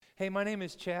Hey, my name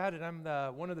is Chad, and I'm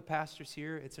one of the pastors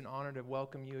here. It's an honor to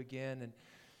welcome you again, and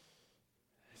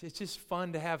it's just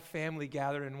fun to have family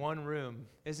gather in one room,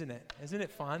 isn't it? Isn't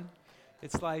it fun?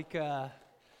 It's like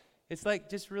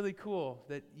just really cool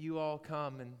that you all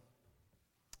come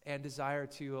and desire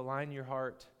to align your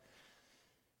heart,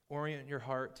 orient your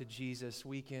heart to Jesus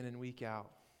week in and week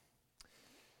out,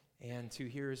 and to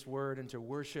hear His word and to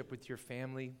worship with your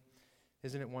family.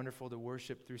 Isn't it wonderful to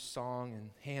worship through song and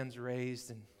hands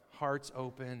raised and hearts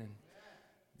open and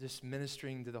just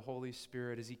ministering to the Holy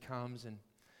Spirit as He comes and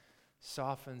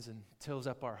softens and tills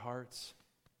up our hearts.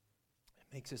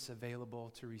 It makes us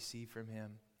available to receive from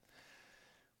Him.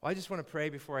 Well, I just want to pray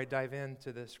before I dive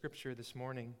into the scripture this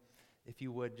morning. If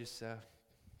you would just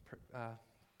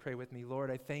pray with me. Lord,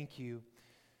 I thank you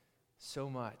so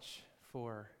much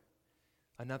for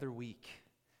another week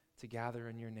to gather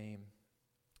in your name.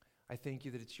 I thank you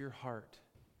that it's your heart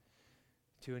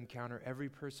to encounter every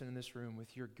person in this room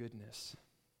with your goodness.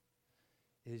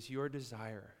 It is your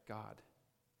desire, God,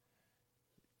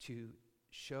 to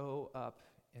show up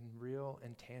in real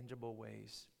and tangible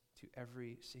ways to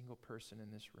every single person in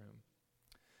this room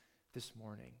this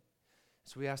morning.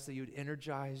 So we ask that you would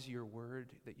energize your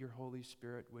word, that your Holy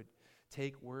Spirit would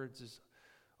take words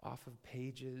off of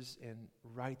pages and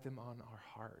write them on our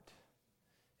heart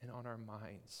and on our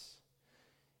minds.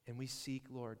 And we seek,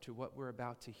 Lord, to what we're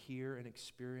about to hear and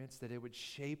experience, that it would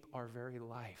shape our very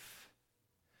life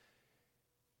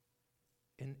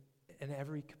in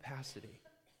every capacity.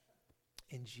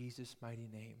 In Jesus' mighty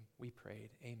name, we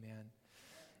prayed. Amen.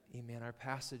 Amen. Our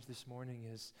passage this morning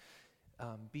is,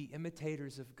 be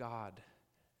imitators of God,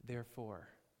 therefore,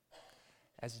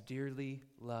 as dearly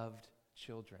loved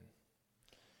children,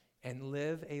 and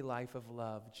live a life of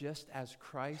love, just as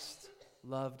Christ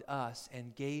loved us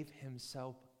and gave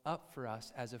Himself up for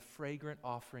us as a fragrant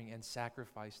offering and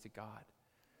sacrifice to God.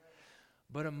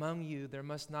 But among you there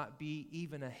must not be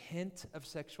even a hint of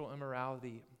sexual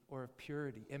immorality or of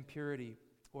impurity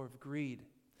or of greed,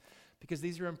 because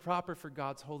these are improper for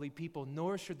God's holy people,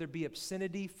 nor should there be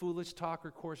obscenity, foolish talk,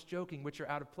 or coarse joking, which are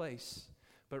out of place,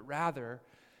 but rather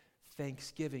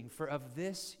thanksgiving. For of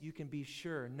this you can be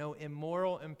sure, no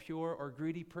immoral, impure, or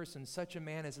greedy person, such a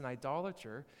man as an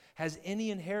idolater, has any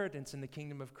inheritance in the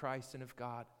kingdom of Christ and of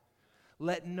God.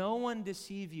 Let no one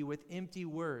deceive you with empty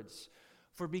words,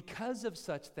 for because of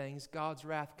such things God's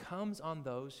wrath comes on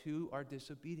those who are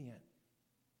disobedient.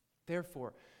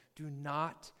 Therefore, do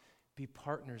not be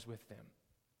partners with them.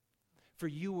 For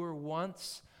you were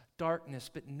once darkness,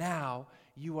 but now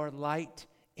you are light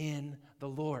in the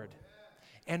Lord.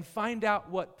 And find out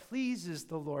what pleases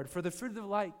the Lord. For the fruit of the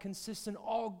light consists in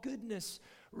all goodness,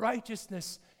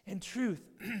 righteousness, and truth.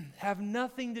 Have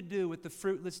nothing to do with the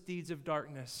fruitless deeds of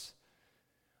darkness,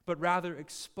 but rather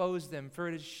expose them. For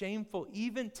it is shameful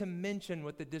even to mention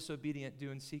what the disobedient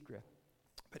do in secret.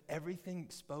 But everything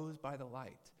exposed by the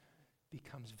light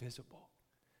becomes visible.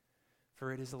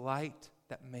 For it is light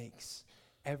that makes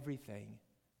everything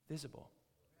visible.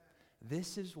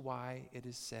 This is why it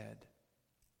is said,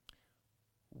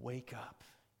 wake up,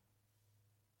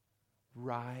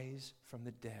 rise from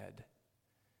the dead,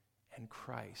 and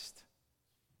Christ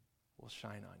will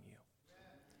shine on you.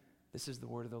 This is the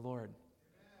word of the Lord.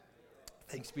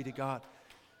 Thanks be to God.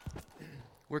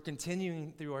 We're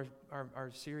continuing through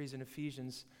our series in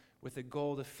Ephesians with a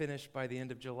goal to finish by the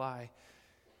end of July,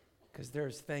 because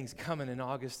there's things coming in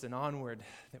August and onward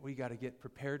that we got to get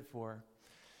prepared for.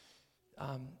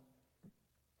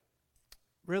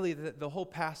 Really, the whole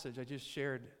passage I just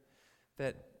shared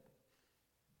that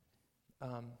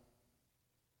out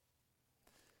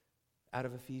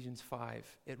of Ephesians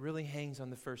 5, it really hangs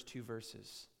on the first two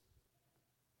verses.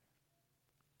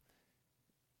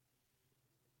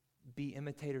 Be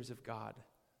imitators of God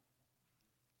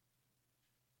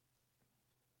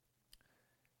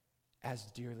as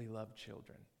dearly loved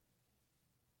children,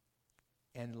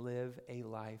 and live a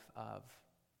life of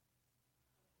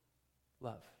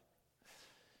love.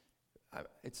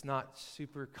 It's not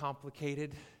super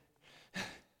complicated.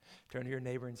 Turn to your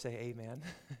neighbor and say amen.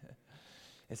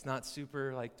 It's not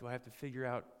super like, do I have to figure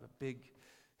out a big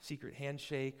secret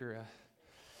handshake, or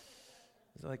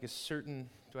is it like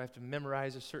do I have to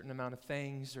memorize a certain amount of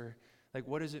things, or like,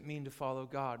 what does it mean to follow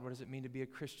God? What does it mean to be a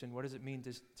Christian? What does it mean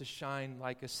to shine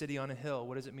like a city on a hill?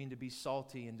 What does it mean to be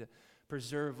salty and to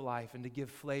preserve life and to give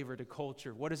flavor to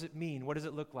culture? What does it mean? What does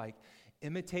it look like?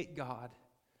 Imitate God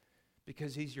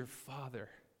because He's your Father.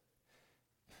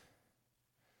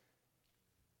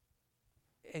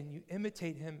 And you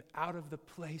imitate Him out of the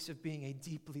place of being a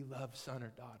deeply loved son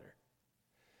or daughter.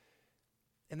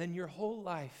 And then your whole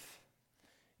life,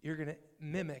 You're going to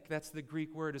mimic. That's the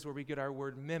Greek word, is where we get our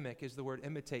word mimic, is the word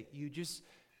imitate. You just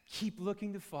keep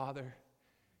looking to Father.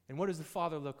 And what does the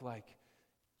Father look like?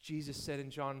 Jesus said in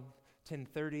John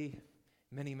 10:30,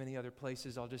 many, many other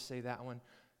places, I'll just say that one,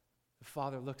 the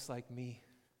Father looks like me.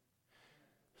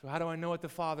 So how do I know what the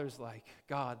Father's like?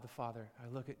 God, the Father. I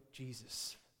look at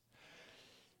Jesus.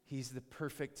 He's the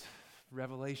perfect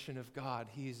revelation of God.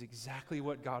 He is exactly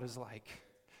what God is like.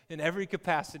 In every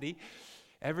capacity,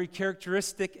 every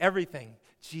characteristic, everything.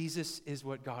 Jesus is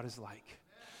what God is like.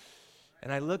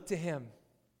 And I look to him.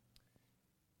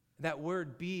 That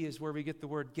word be is where we get the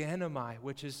word genomai,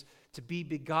 which is to be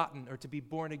begotten or to be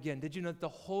born again. Did you know that the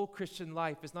whole Christian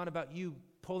life is not about you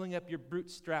pulling up your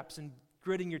bootstraps and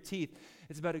gritting your teeth?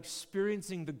 It's about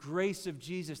experiencing the grace of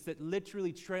Jesus that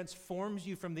literally transforms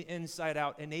you from the inside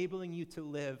out, enabling you to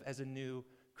live as a new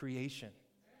creation.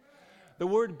 The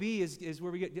word be is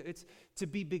where we get, it's to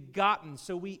be begotten.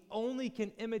 So we only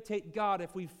can imitate God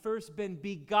if we've first been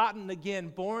begotten again,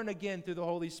 born again through the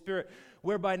Holy Spirit,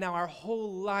 whereby now our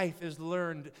whole life is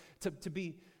learned to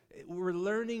be, we're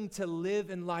learning to live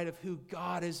in light of who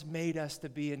God has made us to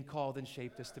be and called and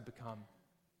shaped us to become.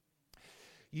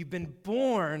 You've been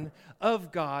born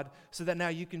of God so that now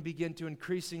you can begin to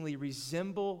increasingly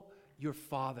resemble your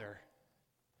Father.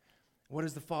 What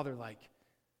is the Father like?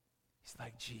 He's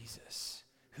like Jesus,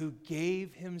 who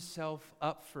gave himself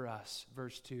up for us,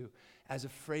 verse 2, as a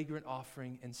fragrant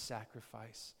offering and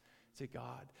sacrifice to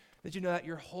God. Did you know that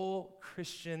your whole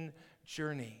Christian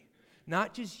journey,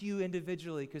 not just you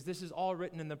individually, because this is all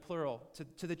written in the plural,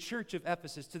 to the church of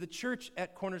Ephesus, to the church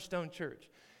at Cornerstone Church,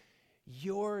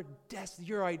 your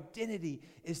identity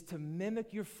is to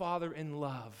mimic your Father in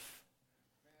love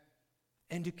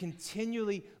and to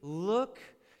continually look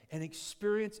and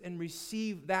experience and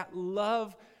receive that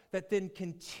love that then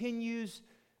continues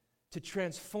to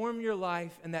transform your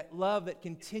life, and that love that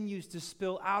continues to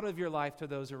spill out of your life to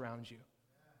those around you.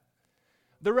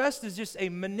 The rest is just a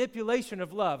manipulation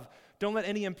of love. Don't let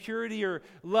any impurity or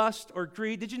lust or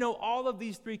greed. Did you know all of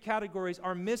these three categories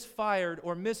are misfired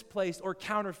or misplaced or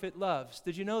counterfeit loves?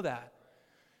 Did you know that?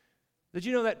 Did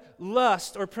you know that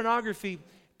lust or pornography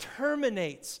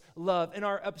terminates love, and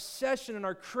our obsession and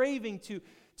our craving to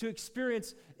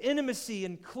experience intimacy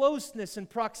and closeness and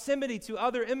proximity to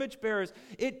other image bearers,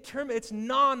 it's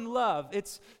non-love.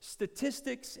 It's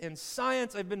statistics and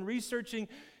science. I've been researching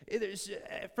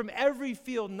from every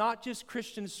field, not just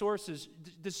Christian sources,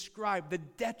 describe the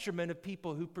detriment of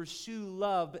people who pursue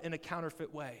love in a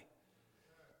counterfeit way.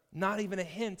 Not even a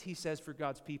hint, he says, for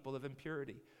God's people of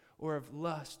impurity or of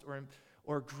lust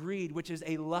or greed, which is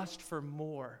a lust for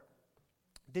more.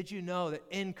 Did you know that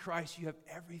in Christ you have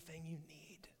everything you need?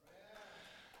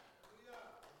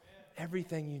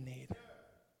 Everything you need.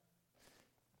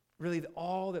 Really,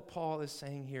 all that Paul is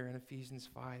saying here in Ephesians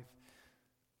 5.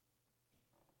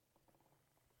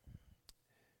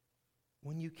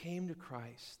 When you came to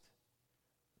Christ,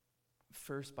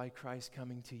 first by Christ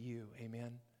coming to you,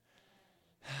 amen?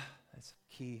 That's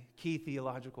a key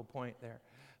theological point there.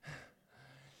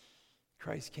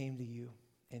 Christ came to you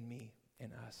and me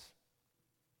and us.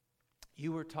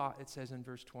 You were taught, it says in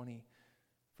verse 20,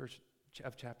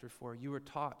 of chapter 4, you were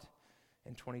taught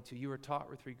in 22, you were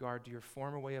taught with regard to your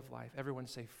former way of life. Everyone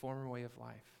say former way of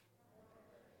life.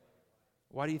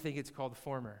 Why do you think it's called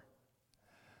former?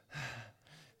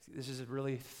 This is a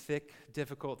really thick,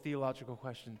 difficult theological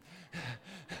question.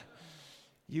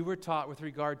 You were taught with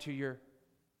regard to your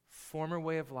former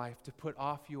way of life to put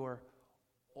off your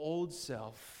old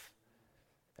self.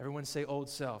 Everyone say old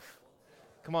self.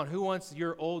 Come on, who wants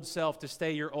your old self to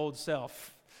stay your old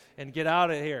self and get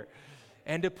out of here?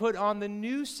 And to put on the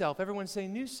new self. Everyone say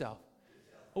new self.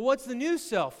 Well, what's the new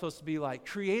self supposed to be like?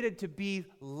 Created to be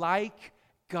like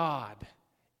God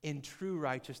in true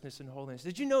righteousness and holiness.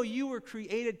 Did you know you were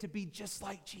created to be just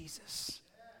like Jesus?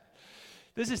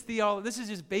 This is theology. This is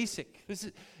just basic. This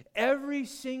is every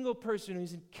single person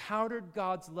who's encountered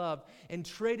God's love and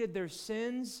traded their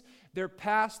sins, their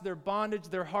past, their bondage,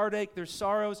 their heartache, their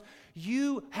sorrows.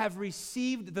 You have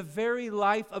received the very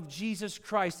life of Jesus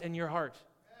Christ in your heart.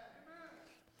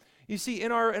 You see,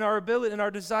 in our ability, in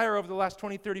our desire over the last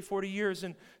 20, 30, 40 years,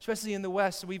 and especially in the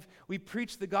West, we've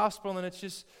preached the gospel, and it's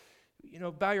just,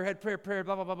 bow your head, prayer,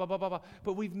 blah, blah, blah, blah, blah, blah, blah.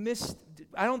 But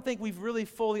I don't think we've really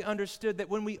fully understood that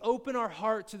when we open our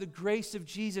heart to the grace of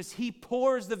Jesus, he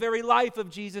pours the very life of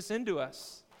Jesus into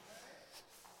us.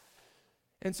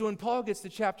 And so when Paul gets to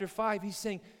chapter 5, he's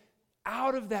saying,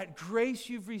 out of that grace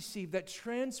you've received, that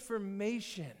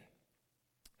transformation,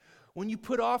 when you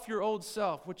put off your old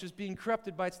self, which is being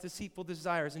corrupted by its deceitful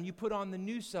desires, and you put on the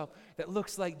new self that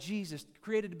looks like Jesus,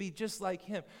 created to be just like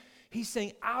him, He's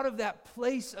saying out of that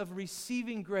place of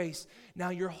receiving grace, now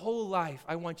your whole life,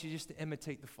 I want you just to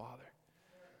imitate the Father.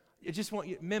 I just want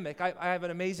you to mimic. I have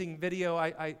an amazing video.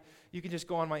 You can just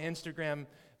go on my Instagram.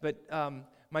 But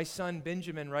my son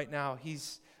Benjamin right now,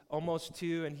 he's almost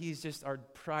 2, and he's just our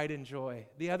pride and joy.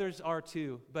 The others are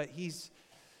too, but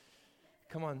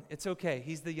come on, it's okay.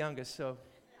 He's the youngest, so.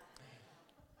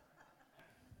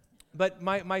 But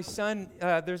my son,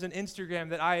 there's an Instagram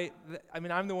that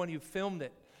I'm the one who filmed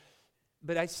it.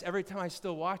 But every time I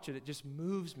still watch it, it just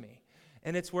moves me.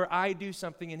 And it's where I do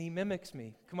something and he mimics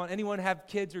me. Come on, anyone have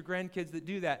kids or grandkids that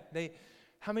do that?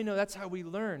 How many know that's how we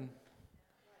learn?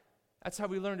 That's how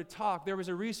we learn to talk. There was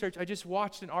a research, I just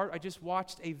watched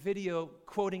a video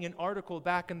quoting an article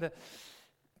back in the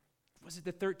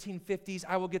 1350s?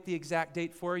 I will get the exact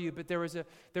date for you, but there was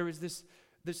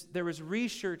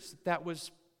research that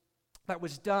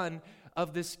was done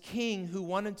of this king who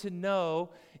wanted to know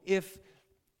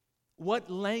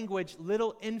what language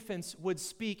little infants would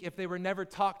speak if they were never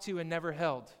talked to and never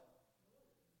held.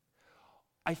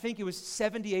 I think it was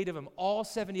 78 of them. All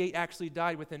 78 actually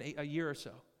died within a year or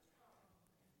so.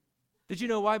 Did you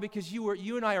know why? Because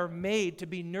you and I are made to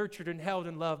be nurtured and held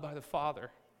and loved by the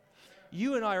Father.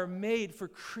 You and I are made for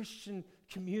Christian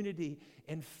community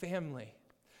and family.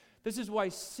 This is why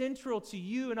central to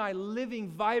you and I living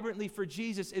vibrantly for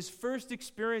Jesus is first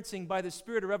experiencing by the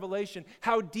Spirit of revelation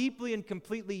how deeply and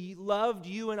completely loved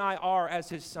you and I are as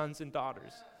His sons and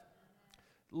daughters.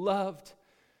 Loved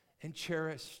and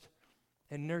cherished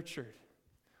and nurtured.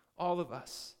 All of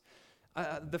us.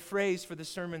 The phrase for the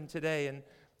sermon today, and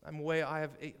I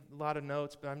have a lot of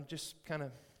notes, but I'm just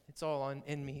it's all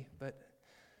in me, but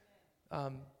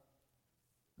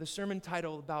the sermon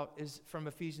title is from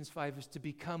Ephesians 5 is to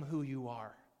become who you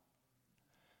are.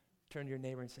 Turn to your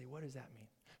neighbor and say, what does that mean?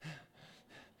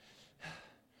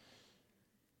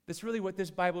 That's really what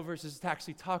this Bible verse is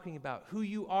actually talking about. Who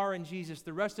you are in Jesus,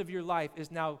 the rest of your life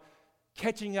is now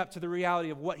catching up to the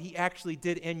reality of what He actually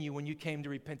did in you when you came to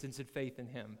repentance and faith in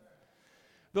Him.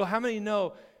 Though how many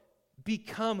know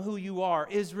become who you are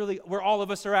is really where all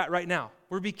of us are at right now.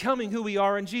 We're becoming who we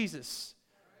are in Jesus.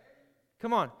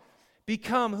 Come on.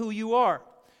 Become who you are.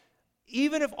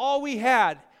 Even if all we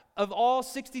had of all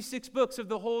 66 books of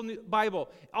the whole Bible,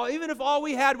 even if all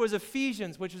we had was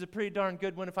Ephesians, which is a pretty darn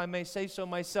good one if I may say so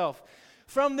myself,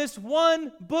 from this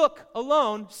one book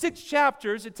alone, 6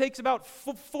 chapters, it takes about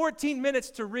 14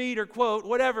 minutes to read or quote,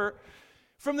 whatever.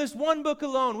 From this one book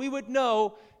alone, we would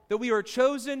know that we are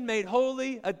chosen, made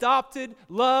holy, adopted,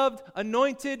 loved,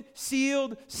 anointed,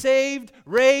 sealed, saved,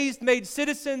 raised, made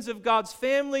citizens of God's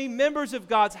family, members of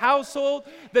God's household,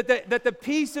 that the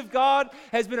peace of God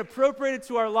has been appropriated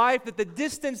to our life, that the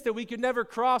distance that we could never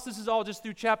cross, this is all just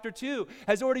through chapter 2,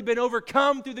 has already been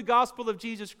overcome through the gospel of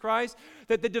Jesus Christ,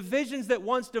 that the divisions that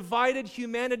once divided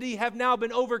humanity have now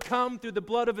been overcome through the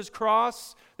blood of His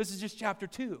cross. This is just chapter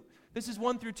 2. This is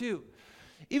 1 through 2.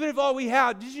 Even if all we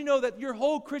had, did you know that your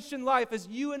whole Christian life is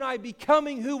you and I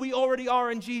becoming who we already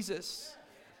are in Jesus?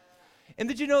 And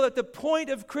did you know that the point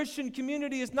of Christian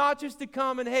community is not just to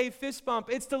come and, hey, fist bump.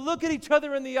 It's to look at each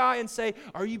other in the eye and say,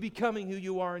 are you becoming who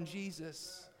you are in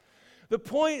Jesus? The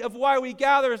point of why we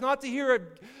gather is not to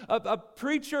hear a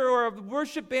preacher or a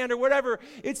worship band or whatever.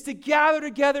 It's to gather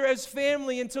together as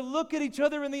family and to look at each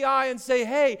other in the eye and say,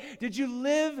 hey, did you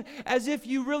live as if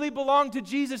you really belong to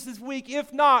Jesus this week?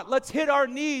 If not, let's hit our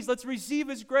knees, let's receive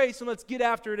His grace, and let's get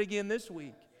after it again this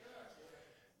week.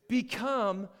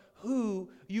 Become who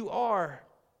you are.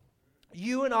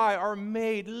 You and I are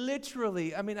made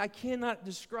literally, I cannot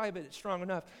describe it strong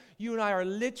enough. You and I are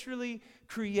literally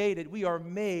created. We are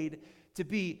made to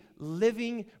be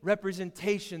living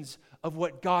representations of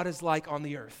what God is like on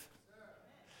the earth.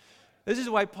 This is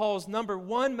why Paul's number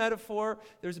one metaphor,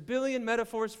 there's a billion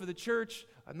metaphors for the church.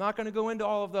 I'm not going to go into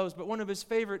all of those, but one of his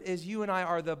favorite is you and I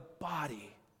are the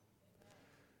body.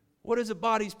 What is a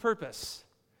body's purpose?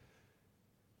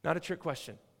 Not a trick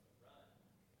question.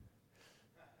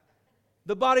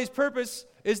 The body's purpose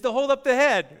is to hold up the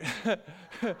head.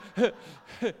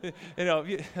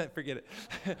 Forget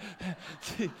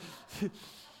it.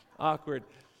 Awkward.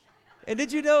 And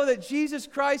did you know that Jesus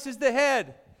Christ is the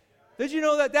head? Did you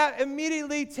know that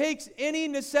immediately takes any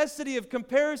necessity of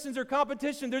comparisons or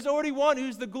competition? There's already one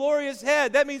who's the glorious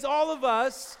head. That means all of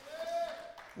us,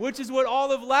 which is what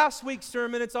all of last week's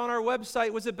sermon, it's on our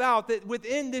website, was about, that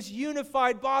within this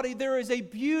unified body, there is a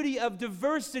beauty of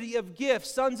diversity of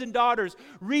gifts, sons and daughters,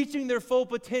 reaching their full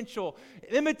potential,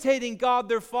 imitating God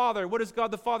their Father. What is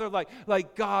God the Father like?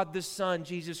 Like God the Son,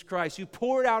 Jesus Christ, who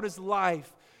poured out His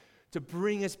life to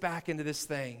bring us back into this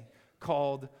thing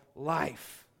called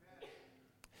life.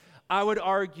 I would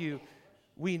argue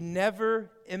we never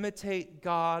imitate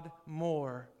God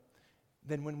more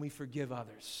than when we forgive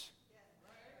others.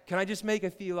 Can I just make a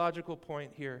theological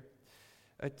point here?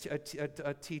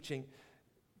 A teaching.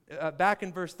 Back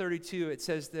in verse 32, it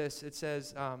says this. It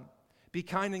says, be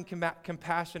kind and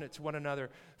compassionate to one another,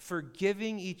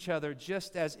 forgiving each other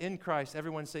just as in Christ.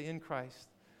 Everyone say in Christ.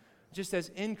 Just as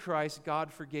in Christ,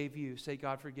 God forgave you. Say,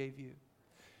 God forgave you.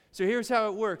 So here's how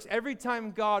it works. Every time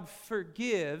God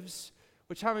forgives,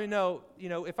 which how many know,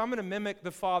 if I'm going to mimic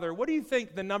the Father, what do you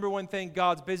think the number one thing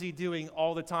God's busy doing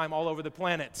all the time, all over the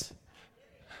planet?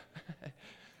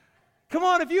 Come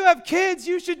on, if you have kids,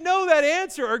 you should know that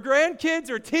answer, or grandkids,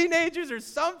 or teenagers, or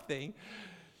something.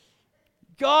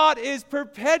 God is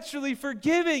perpetually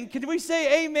forgiving. Can we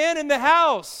say amen in the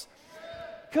house?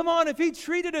 Come on, if he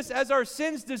treated us as our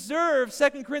sins deserve,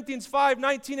 2 Corinthians 5,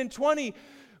 19 and 20,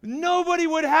 nobody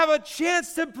would have a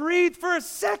chance to breathe for a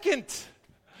second.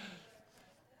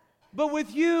 But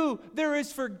with you, there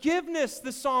is forgiveness,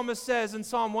 the psalmist says in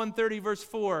Psalm 130, verse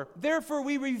 4. Therefore,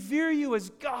 we revere you as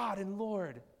God and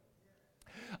Lord.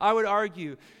 I would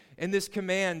argue in this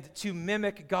command to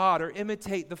mimic God or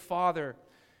imitate the Father,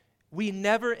 we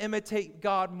never imitate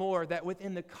God more that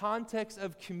within the context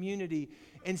of community,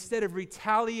 instead of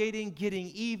retaliating,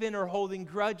 getting even, or holding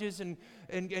grudges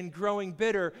and growing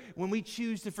bitter, when we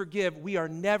choose to forgive, we are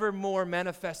never more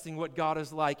manifesting what God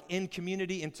is like in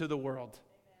community and to the world.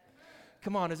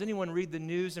 Come on, does anyone read the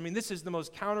news? I mean, this is the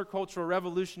most countercultural,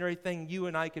 revolutionary thing you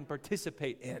and I can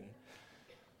participate in.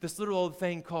 This little old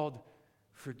thing called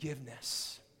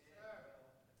forgiveness.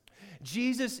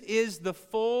 Jesus is the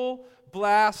full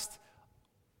blast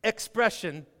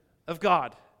expression of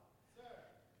God.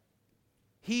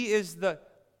 He is the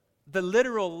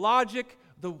literal logic,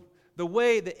 the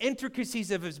way, the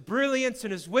intricacies of his brilliance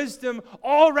and his wisdom,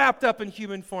 all wrapped up in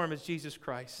human form as Jesus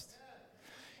Christ.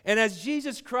 And as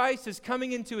Jesus Christ is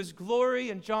coming into his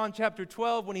glory in John chapter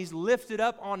 12, when he's lifted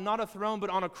up on not a throne but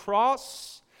on a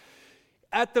cross,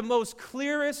 at the most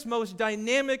clearest, most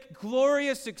dynamic,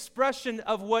 glorious expression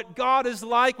of what God is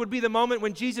like would be the moment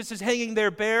when Jesus is hanging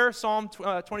there bare, Psalm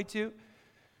 22.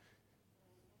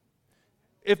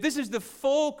 If this is the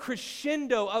full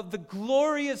crescendo of the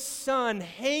glorious Son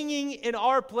hanging in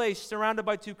our place, surrounded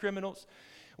by two criminals,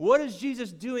 what is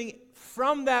Jesus doing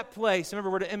from that place? Remember,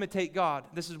 we're to imitate God.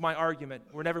 This is my argument.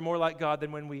 We're never more like God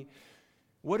than when we...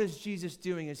 What is Jesus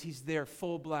doing as he's there,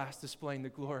 full blast, displaying the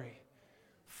glory?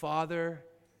 Father,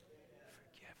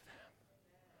 forgive them.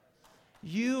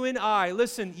 You and I,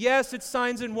 listen, yes, it's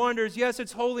signs and wonders. Yes,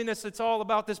 it's holiness. It's all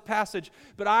about this passage.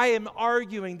 But I am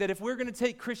arguing that if we're going to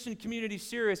take Christian community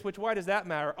serious, which why does that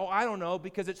matter? Oh, I don't know,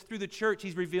 because it's through the church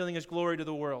he's revealing his glory to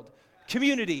the world.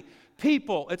 Community,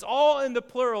 people, it's all in the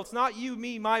plural. It's not you,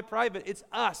 me, my, private. It's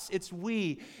us. It's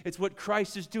we. It's what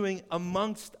Christ is doing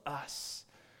amongst us.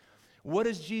 What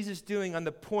is Jesus doing on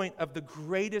the point of the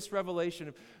greatest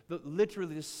revelation?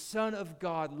 Literally, the Son of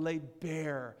God laid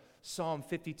bare, Psalm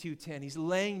 52:10. He's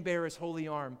laying bare his holy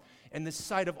arm. And the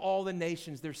sight of all the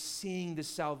nations, they're seeing the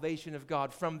salvation of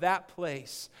God. From that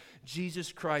place,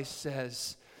 Jesus Christ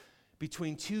says,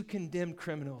 between two condemned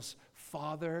criminals,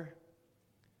 Father,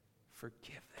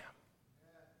 forgive them.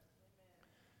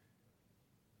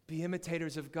 Be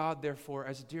imitators of God, therefore,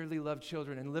 as dearly loved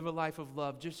children, and live a life of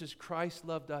love, just as Christ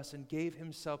loved us and gave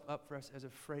himself up for us as a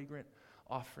fragrant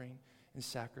offering and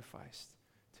sacrifice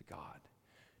to God.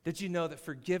 Did you know that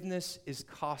forgiveness is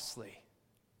costly?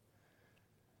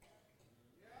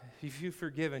 If you've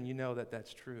forgiven, you know that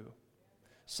that's true.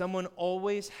 Someone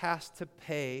always has to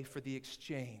pay for the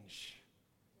exchange.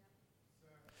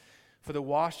 For the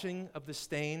washing of the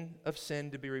stain of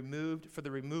sin to be removed, for the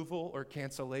removal or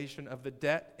cancellation of the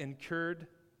debt incurred.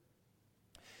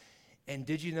 And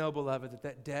did you know, beloved,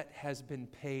 that debt has been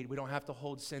paid? We don't have to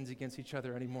hold sins against each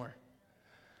other anymore.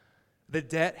 The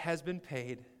debt has been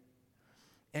paid.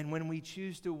 And when we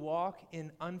choose to walk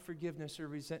in unforgiveness or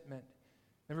resentment,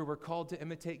 remember, we're called to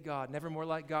imitate God, never more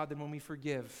like God than when we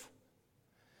forgive.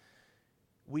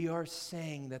 We are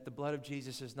saying that the blood of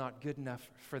Jesus is not good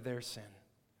enough for their sin.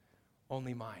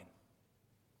 Only mine.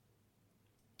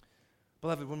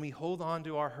 Beloved, when we hold on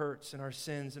to our hurts and our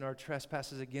sins and our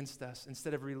trespasses against us,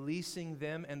 instead of releasing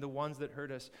them and the ones that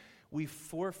hurt us, we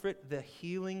forfeit the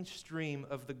healing stream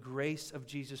of the grace of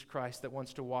Jesus Christ that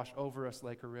wants to wash over us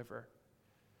like a river.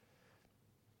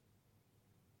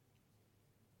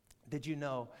 Did you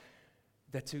know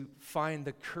that to find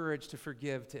the courage to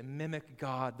forgive, to mimic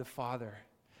God the Father,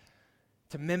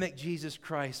 to mimic Jesus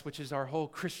Christ, which is our whole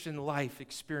Christian life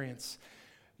experience,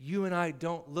 you and I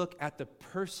don't look at the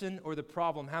person or the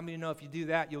problem. How many know if you do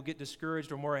that, you'll get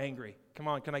discouraged or more angry? Come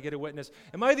on, can I get a witness?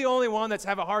 Am I the only one that's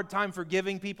have a hard time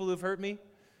forgiving people who've hurt me?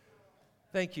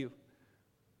 Thank you.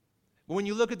 But when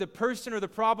you look at the person or the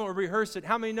problem or rehearse it,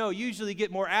 how many know you usually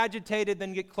get more agitated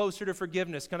than get closer to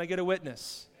forgiveness? Can I get a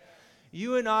witness?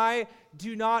 You and I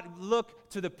do not look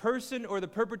to the person or the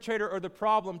perpetrator or the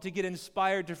problem to get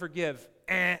inspired to forgive.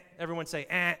 Everyone say,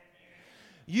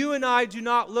 You and I do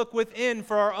not look within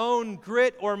for our own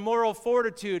grit or moral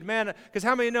fortitude. Man, because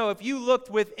how many know if you looked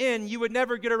within, you would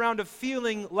never get around to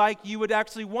feeling like you would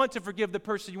actually want to forgive the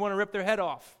person you want to rip their head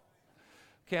off.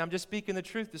 Okay, I'm just speaking the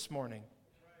truth this morning.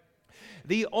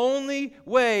 The only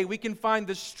way we can find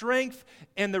the strength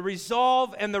and the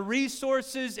resolve and the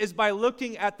resources is by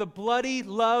looking at the bloody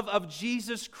love of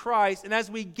Jesus Christ. And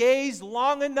as we gaze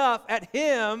long enough at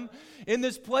Him in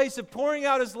this place of pouring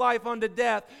out His life unto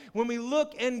death, when we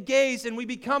look and gaze and we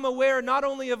become aware not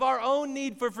only of our own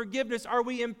need for forgiveness, are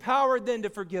we empowered then to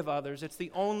forgive others? It's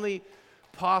the only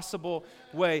possible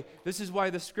way. This is why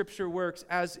the Scripture works.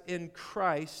 As in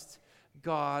Christ,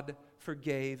 God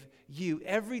forgave you.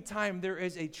 Every time there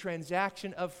is a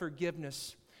transaction of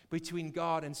forgiveness between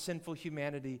God and sinful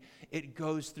humanity, it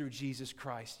goes through Jesus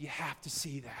Christ. You have to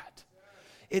see that.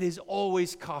 It is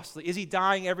always costly. Is He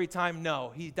dying every time?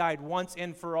 No. He died once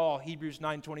and for all, Hebrews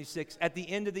 9:26, at the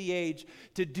end of the age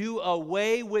to do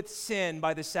away with sin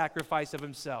by the sacrifice of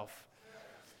Himself.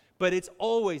 But it's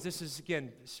always, this is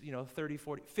again, 30,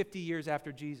 40, 50 years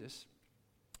after Jesus.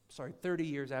 30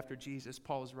 years after Jesus,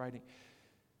 Paul is writing.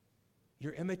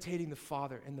 You're imitating the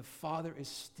Father, and the Father is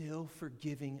still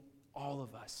forgiving all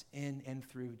of us in and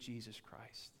through Jesus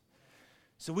Christ.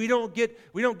 So we don't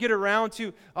get around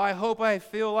to, I hope I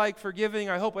feel like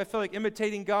forgiving, I hope I feel like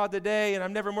imitating God today, and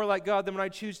I'm never more like God than when I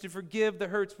choose to forgive the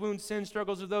hurts, wounds, sins,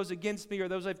 struggles of those against me or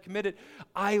those I've committed.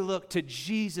 I look to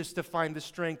Jesus to find the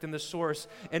strength and the source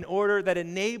in order that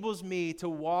enables me to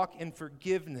walk in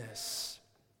forgiveness.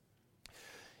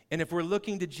 And if we're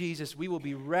looking to Jesus, we will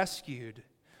be rescued.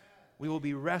 We will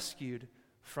be rescued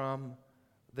from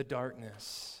the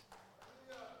darkness.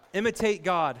 Imitate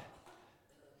God.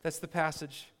 That's the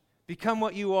passage. Become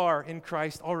what you are in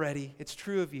Christ already. It's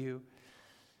true of you.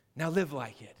 Now live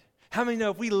like it. How many know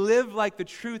if we live like the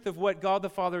truth of what God the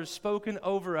Father has spoken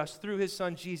over us through His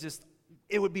Son Jesus,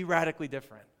 it would be radically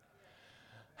different.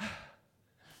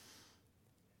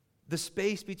 The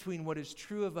space between what is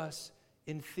true of us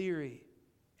in theory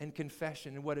and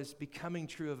confession and what is becoming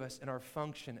true of us in our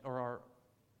function or our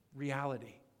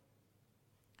reality.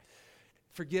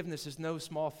 Forgiveness is no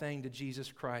small thing to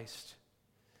Jesus Christ.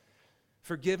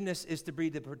 Forgiveness is to be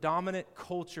the predominant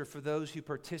culture for those who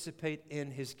participate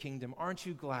in His kingdom. Aren't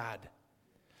you glad?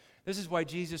 This is why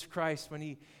Jesus Christ, when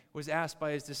He was asked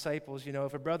by His disciples,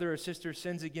 if a brother or sister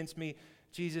sins against me,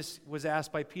 Jesus was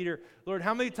asked by Peter, Lord,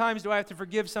 how many times do I have to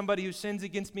forgive somebody who sins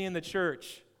against me in the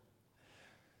church?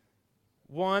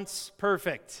 Once,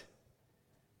 perfect.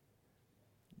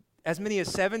 As many as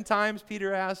 7 times,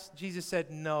 Peter asked. Jesus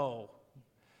said, no.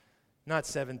 Not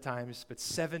 7 times, but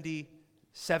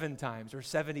 77 times, or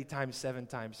 70 times 7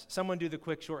 times. Someone do the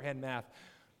quick shorthand math.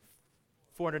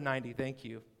 490, thank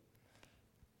you.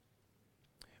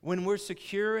 When we're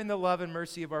secure in the love and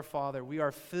mercy of our Father, we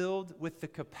are filled with the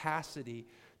capacity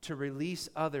to release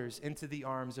others into the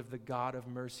arms of the God of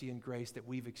mercy and grace that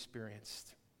we've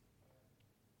experienced.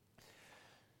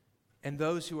 And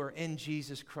those who are in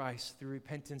Jesus Christ through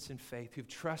repentance and faith, who've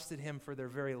trusted Him for their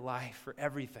very life, for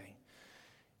everything.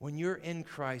 When you're in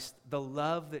Christ, the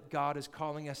love that God is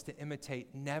calling us to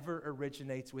imitate never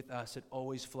originates with us. It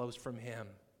always flows from Him.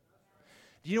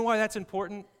 Do you know why that's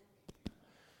important?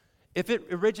 If it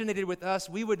originated with us,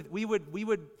 we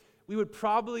would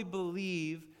probably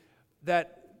believe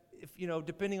that if,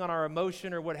 depending on our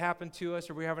emotion or what happened to us,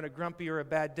 or we're having a grumpy or a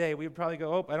bad day, we would probably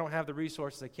go, I don't have the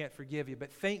resources, I can't forgive you.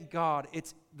 But thank God,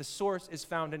 the source is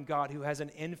found in God, who has an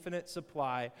infinite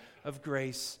supply of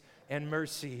grace and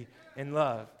mercy and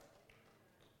love.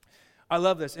 I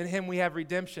love this. In Him we have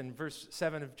redemption, verse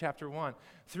 7 of chapter 1.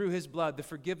 Through His blood, the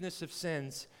forgiveness of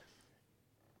sins,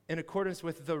 in accordance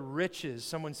with the riches.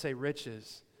 Someone say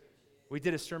riches. We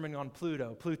did a sermon on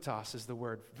Pluto. Plutos is the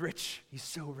word. Rich. He's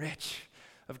so rich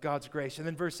of God's grace. And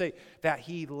then verse 8, that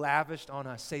He lavished on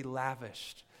us. Say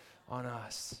lavished on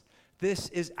us. This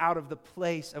is out of the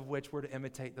place of which we're to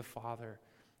imitate the Father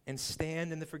and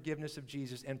stand in the forgiveness of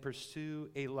Jesus and pursue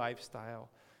a lifestyle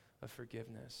of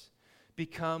forgiveness.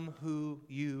 Become who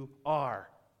you are.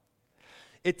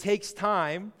 It takes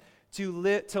time to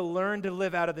learn to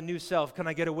live out of the new self. Can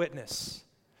I get a witness?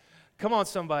 Come on,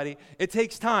 somebody. It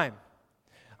takes time.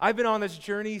 I've been on this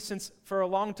journey for a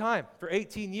long time, for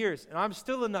 18 years, and I'm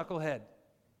still a knucklehead.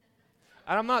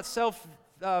 And I'm not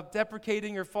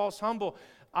self-deprecating or false humble.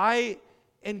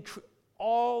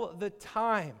 All the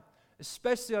time,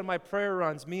 especially on my prayer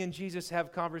runs, me and Jesus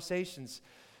have conversations.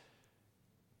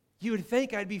 You would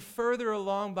think I'd be further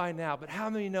along by now, but how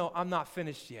many know I'm not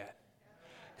finished yet?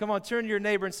 Come on, turn to your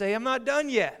neighbor and say, I'm not done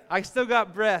yet. I still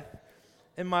got breath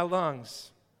in my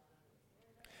lungs.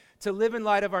 To live in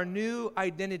light of our new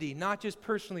identity, not just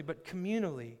personally, but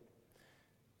communally.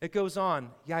 It goes on,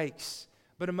 yikes.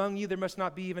 But among you there must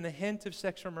not be even a hint of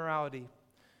sexual immorality.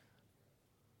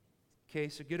 Okay,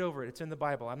 so get over it. It's in the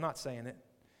Bible. I'm not saying it.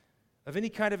 Of any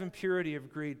kind of impurity,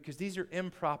 of greed, because these are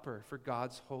improper for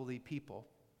God's holy people.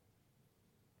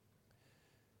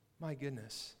 My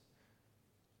goodness.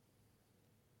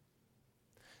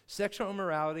 Sexual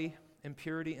immorality,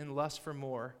 impurity, and lust for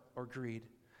more, or greed,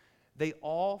 they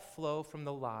all flow from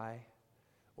the lie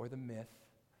or the myth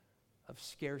of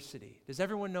scarcity. Does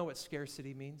everyone know what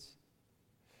scarcity means?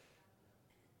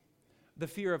 The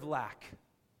fear of lack.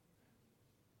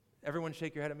 Everyone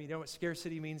shake your head at me. You know what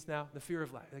scarcity means now? The fear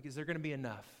of lack. Like, is there going to be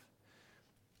enough?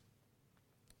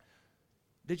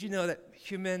 Did you know that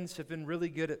humans have been really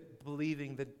good at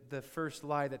believing the first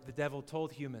lie that the devil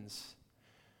told humans?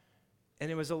 And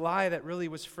it was a lie that really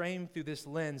was framed through this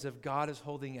lens of God is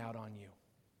holding out on you.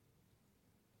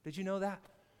 Did you know that?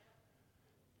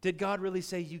 Did God really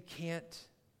say you can't?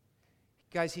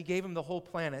 Guys, he gave him the whole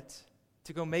planet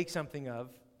to go make something of,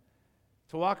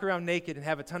 to walk around naked and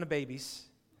have a ton of babies.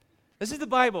 This is the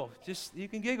Bible. Just, you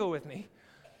can giggle with me.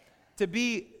 To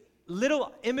be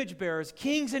little image bearers,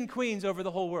 kings and queens over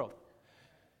the whole world.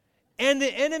 And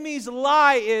the enemy's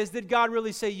lie is, did God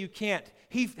really say you can't?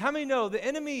 How many know the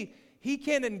enemy, he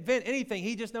can't invent anything.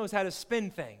 He just knows how to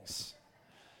spin things.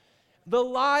 The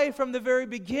lie from the very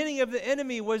beginning of the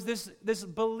enemy was this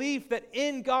belief that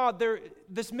in God,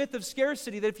 this myth of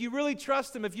scarcity, that if you really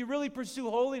trust him, if you really pursue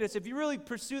holiness, if you really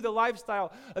pursue the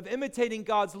lifestyle of imitating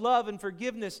God's love and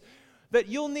forgiveness, that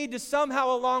you'll need to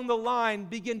somehow along the line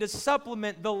begin to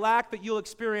supplement the lack that you'll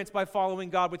experience by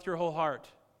following God with your whole heart.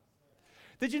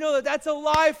 Did you know that that's a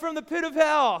lie from the pit of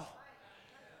hell?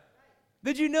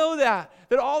 Did you know that?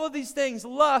 That all of these things,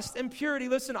 lust, impurity,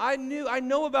 listen, I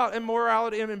know about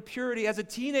immorality and impurity as a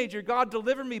teenager. God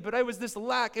delivered me, but it was this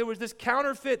lack, it was this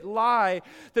counterfeit lie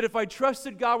that if I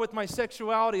trusted God with my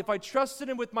sexuality, if I trusted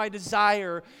him with my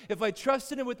desire, if I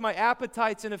trusted him with my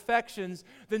appetites and affections,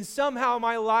 then somehow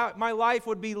my life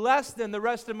would be less than the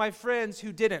rest of my friends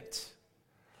who didn't.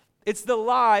 It's the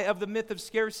lie of the myth of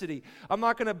scarcity. I'm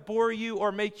not going to bore you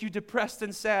or make you depressed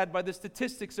and sad by the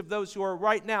statistics of those who are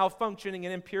right now functioning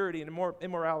in impurity and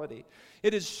immorality.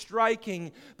 It is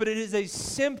striking, but it is a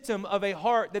symptom of a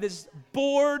heart that is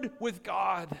bored with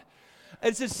God.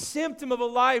 It's a symptom of a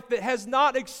life that has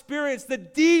not experienced the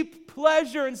deep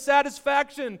pleasure and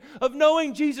satisfaction of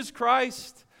knowing Jesus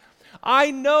Christ.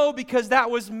 I know because that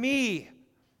was me.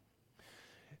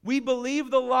 We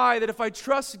believe the lie that if I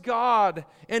trust God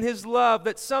and his love,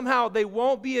 that somehow they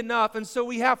won't be enough, and so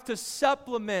we have to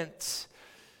supplement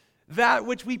that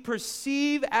which we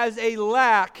perceive as a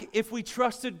lack if we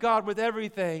trusted God with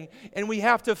everything, and we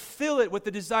have to fill it with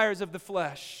the desires of the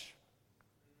flesh.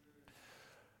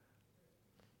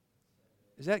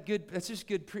 Is that good? That's just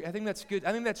good. I think that's good.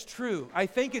 I think that's true. I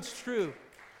think it's true.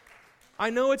 I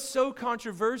know it's so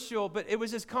controversial, but it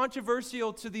was as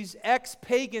controversial to these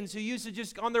ex-pagans who used to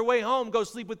just, on their way home, go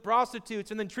sleep with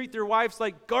prostitutes and then treat their wives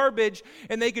like garbage,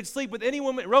 and they could sleep with any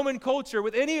woman, Roman culture,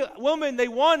 with any woman they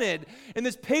wanted in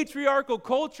this patriarchal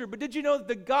culture. But did you know that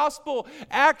the gospel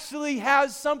actually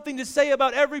has something to say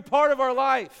about every part of our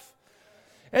life?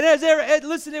 And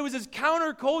listen, it was as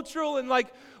countercultural and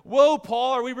like, whoa,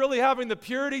 Paul, are we really having the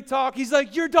purity talk? He's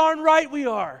like, you're darn right we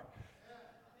are.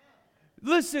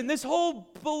 Listen, this whole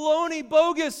baloney,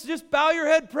 bogus, just bow your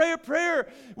head, pray a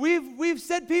prayer. We've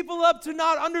set people up to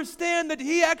not understand that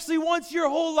he actually wants your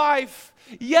whole life.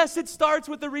 Yes, it starts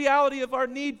with the reality of our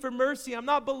need for mercy. I'm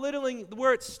not belittling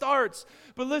where it starts.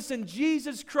 But listen,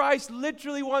 Jesus Christ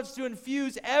literally wants to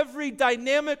infuse every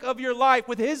dynamic of your life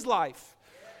with his life.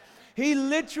 He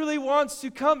literally wants to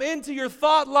come into your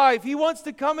thought life. He wants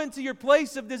to come into your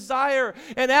place of desire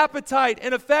and appetite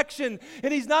and affection.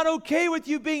 And he's not okay with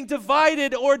you being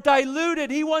divided or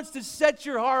diluted. He wants to set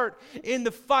your heart in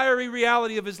the fiery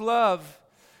reality of his love.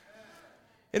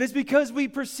 And it's because we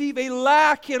perceive a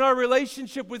lack in our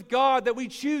relationship with God that we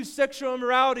choose sexual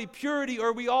immorality, purity,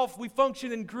 or we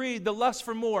function in greed, the lust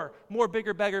for more,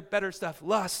 bigger, better stuff,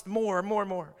 lust, more.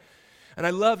 And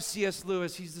I love C.S.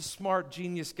 Lewis. He's the smart,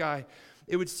 genius guy.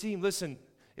 It would seem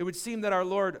that our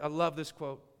Lord, I love this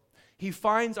quote, he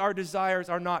finds our desires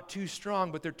are not too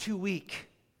strong, but they're too weak.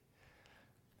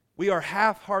 We are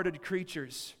half-hearted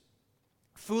creatures,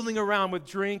 fooling around with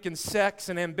drink and sex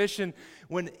and ambition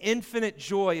when infinite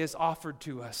joy is offered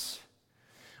to us.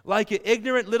 Like an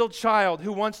ignorant little child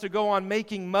who wants to go on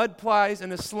making mud pies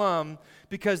in a slum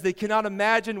because they cannot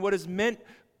imagine what is meant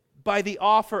by the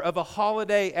offer of a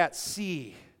holiday at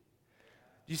sea.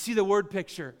 Do you see the word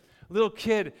picture? A little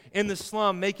kid in the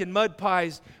slum making mud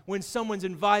pies when someone's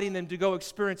inviting them to go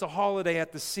experience a holiday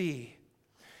at the sea.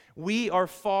 We are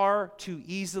far too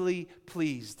easily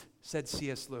pleased, said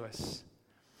C.S. Lewis.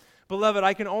 Beloved,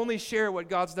 I can only share what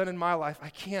God's done in my life. I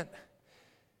can't.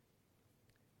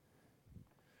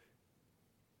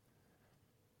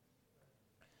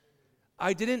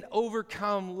 I didn't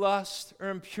overcome lust or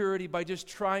impurity by just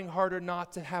trying harder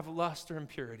not to have lust or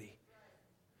impurity.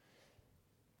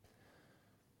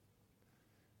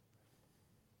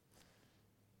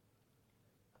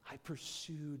 I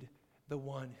pursued the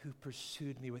one who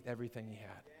pursued me with everything he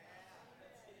had.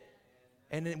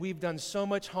 And then we've done so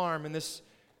much harm in this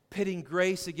pitting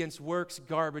grace against works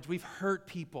garbage. We've hurt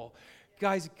people.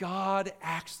 Guys, God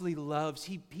actually loves.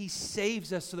 He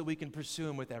saves us so that we can pursue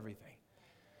him with everything.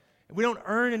 We don't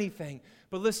earn anything.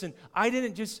 But listen, I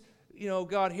didn't just,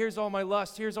 God, here's all my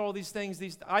lust. Here's all these things.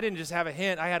 I didn't just have a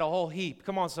hint. I had a whole heap.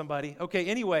 Come on, somebody. Okay,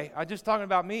 anyway, I'm just talking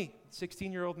about me,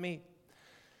 16-year-old me.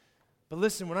 But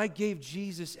listen, when I gave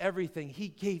Jesus everything, he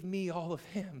gave me all of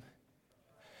him.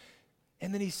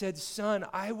 And then he said, son,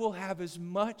 I will have as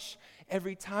much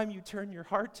every time you turn your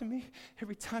heart to me,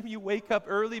 every time you wake up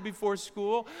early before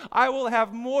school. I will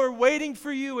have more waiting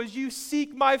for you as you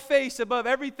seek my face above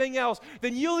everything else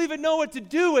than you'll even know what to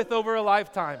do with over a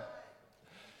lifetime.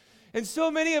 And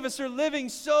so many of us are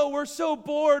we're so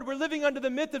bored. We're living under the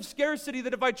myth of scarcity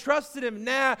that if I trusted him,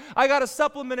 I got to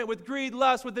supplement it with greed,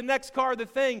 lust, with the next car, the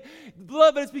thing.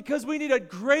 Beloved, it's because we need a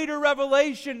greater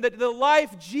revelation that the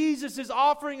life Jesus is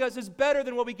offering us is better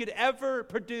than what we could ever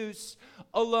produce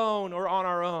alone or on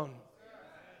our own.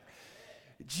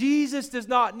 Jesus does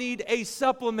not need a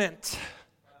supplement.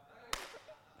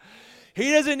 He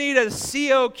doesn't need a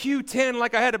COQ10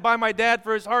 like I had to buy my dad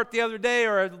for his heart the other day,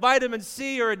 or a vitamin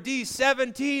C, or a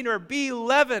D17, or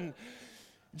B11.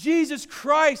 Jesus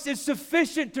Christ is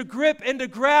sufficient to grip and to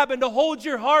grab and to hold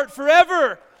your heart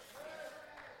forever.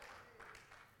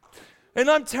 And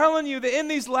I'm telling you that in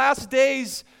these last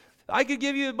days, I could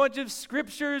give you a bunch of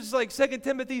scriptures like 2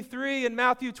 Timothy 3 and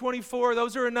Matthew 24.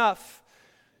 Those are enough.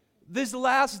 These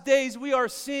last days, we are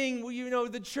seeing,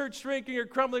 the church shrinking or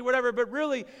crumbling, whatever, but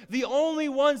really, the only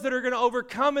ones that are going to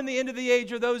overcome in the end of the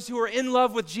age are those who are in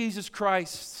love with Jesus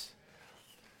Christ.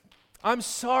 I'm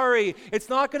sorry, it's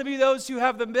not going to be those who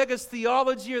have the biggest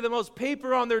theology or the most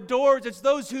paper on their doors. It's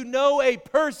those who know a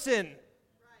person.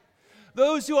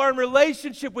 Those who are in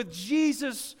relationship with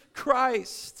Jesus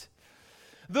Christ.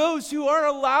 Those who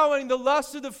aren't allowing the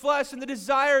lust of the flesh and the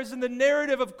desires and the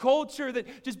narrative of culture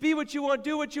that just be what you want,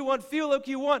 do what you want, feel like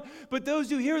you want. But those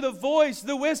who hear the voice,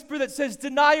 the whisper that says,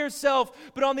 deny yourself.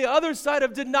 But on the other side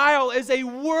of denial is a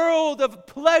world of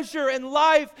pleasure and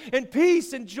life and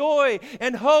peace and joy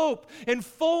and hope and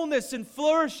fullness and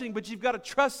flourishing. But you've got to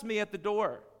trust me at the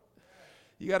door.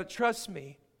 You got to trust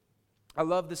me. I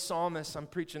love the psalmist.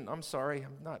 I'm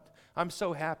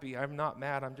so happy. I'm not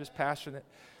mad. I'm just passionate.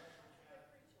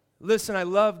 Listen, I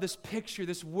love this picture,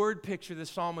 this word picture the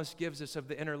psalmist gives us of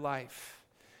the inner life.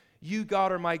 You,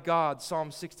 God, are my God,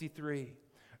 Psalm 63.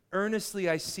 Earnestly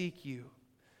I seek you.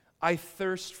 I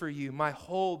thirst for you. My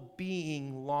whole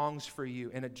being longs for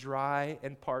you in a dry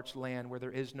and parched land where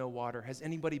there is no water. Has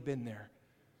anybody been there?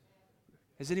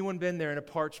 Has anyone been there in a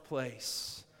parched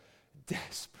place?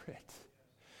 Desperate.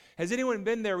 Has anyone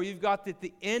been there where you've got at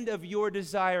the end of your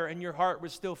desire and your heart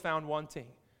was still found wanting?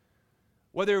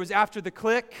 Whether it was after the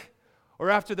click, or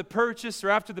after the purchase,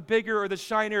 or after the bigger or the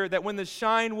shiner, that when the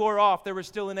shine wore off, there was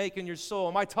still an ache in your soul.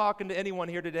 Am I talking to anyone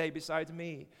here today besides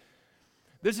me?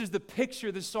 This is the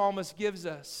picture the psalmist gives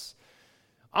us.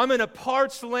 I'm in a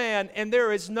parched land, and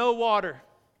there is no water.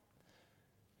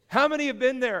 How many have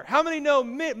been there? How many know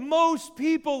most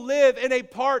people live in a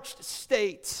parched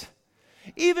state?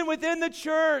 Even within the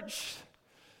church.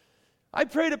 I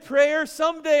prayed a prayer.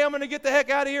 Someday I'm going to get the heck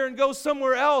out of here and go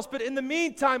somewhere else. But in the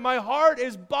meantime, my heart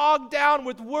is bogged down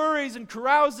with worries and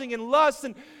carousing and lust.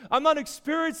 And I'm not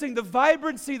experiencing the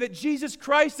vibrancy that Jesus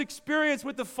Christ experienced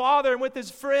with the Father and with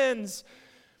his friends.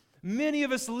 Many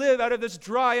of us live out of this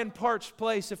dry and parched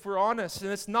place, if we're honest.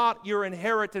 And it's not your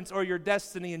inheritance or your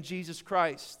destiny in Jesus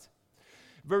Christ.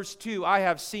 Verse 2, I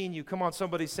have seen you. Come on,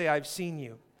 somebody say, I've seen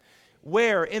you.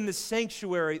 Where? In the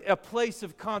sanctuary, a place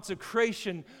of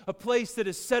consecration, a place that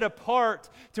is set apart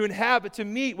to inhabit, to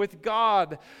meet with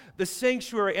God, the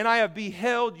sanctuary. And I have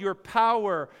beheld your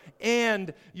power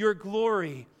and your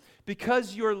glory.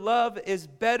 Because your love is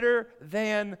better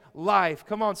than life.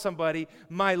 Come on, somebody.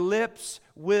 My lips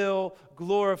will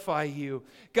glorify you.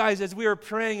 Guys, as we are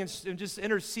praying and just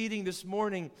interceding this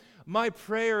morning, my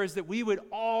prayer is that we would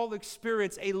all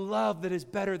experience a love that is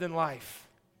better than life.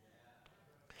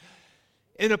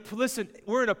 Listen,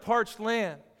 we're in a parched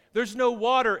land. There's no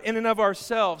water in and of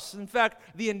ourselves. In fact,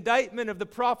 the indictment of the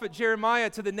prophet Jeremiah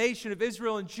to the nation of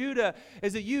Israel and Judah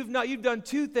is that you've done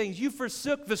two things. You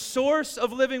forsook the source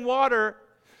of living water,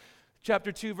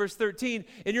 chapter 2, verse 13,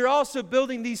 and you're also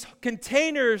building these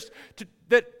containers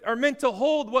that are meant to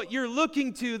hold what you're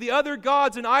looking to, the other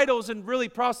gods and idols, and really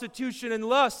prostitution and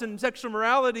lust and sexual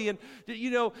morality. And,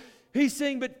 he's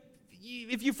saying, but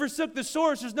if you forsook the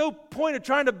source, there's no point of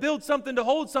trying to build something to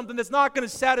hold something that's not going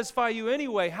to satisfy you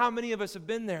anyway. How many of us have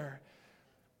been there?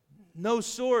 No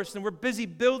source, and we're busy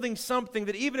building something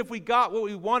that even if we got what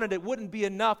we wanted, it wouldn't be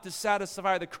enough to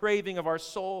satisfy the craving of our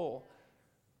soul.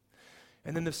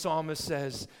 And then the psalmist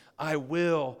says, I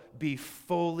will be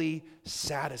fully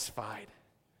satisfied,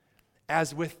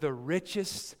 as with the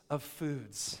richest of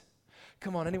foods.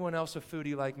 Come on, anyone else a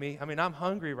foodie like me? I mean, I'm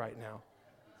hungry right now.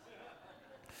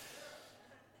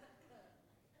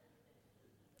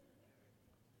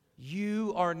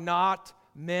 You are not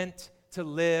meant to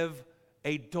live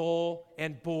a dull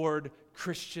and bored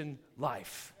Christian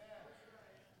life.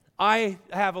 I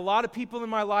have a lot of people in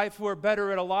my life who are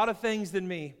better at a lot of things than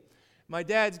me. My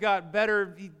dad's got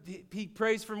better, he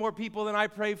prays for more people than I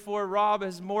pray for. Rob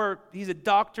has more, he's a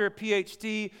doctor, a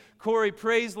PhD. Corey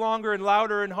prays longer and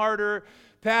louder and harder.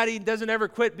 Patty doesn't ever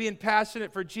quit being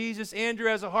passionate for Jesus. Andrew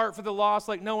has a heart for the lost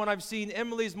like no one I've seen.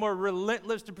 Emily's more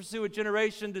relentless to pursue a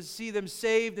generation to see them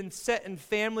saved and set in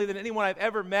family than anyone I've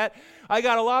ever met. I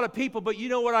got a lot of people, but you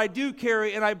know what I do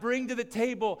carry and I bring to the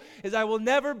table is I will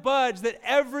never budge that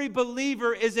every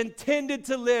believer is intended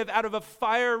to live out of a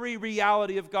fiery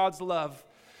reality of God's love.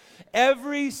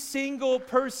 Every single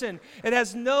person. It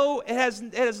has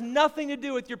nothing to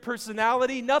do with your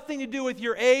personality, nothing to do with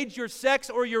your age, your sex,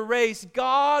 or your race.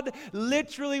 God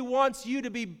literally wants you to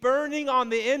be burning on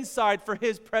the inside for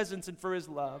His presence and for His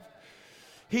love.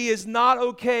 He is not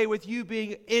okay with you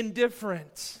being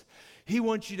indifferent. He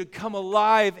wants you to come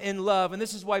alive in love. And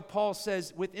this is why Paul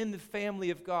says within the family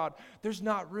of God, there's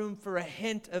not room for a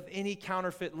hint of any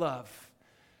counterfeit love.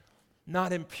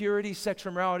 Not impurity,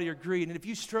 sexual morality, or greed. And if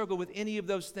you struggle with any of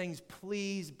those things,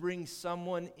 please bring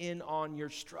someone in on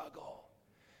your struggle.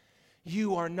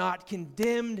 You are not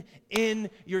condemned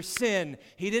in your sin.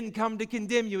 He didn't come to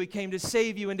condemn you. He came to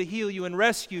save you and to heal you and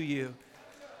rescue you.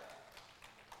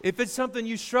 If it's something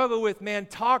you struggle with, man,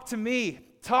 talk to me.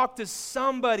 Talk to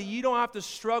somebody. You don't have to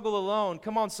struggle alone.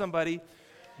 Come on, somebody.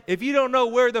 If you don't know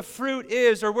where the fruit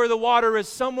is or where the water is,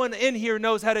 someone in here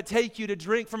knows how to take you to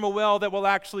drink from a well that will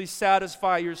actually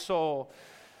satisfy your soul.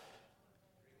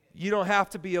 You don't have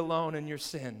to be alone in your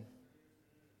sin.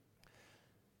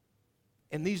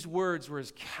 And these words were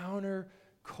as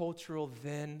counter-cultural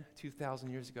then, 2,000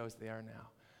 years ago, as they are now.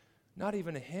 Not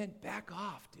even a hint. Back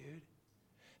off, dude.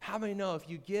 How many know if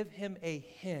you give him a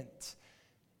hint,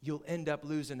 you'll end up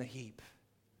losing a heap?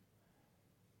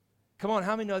 Come on,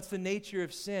 how many know it's the nature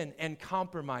of sin and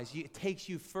compromise? It takes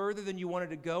you further than you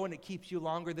wanted to go, and it keeps you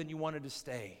longer than you wanted to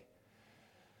stay.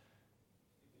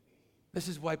 This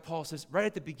is why Paul says, right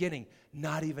at the beginning,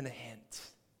 not even a hint.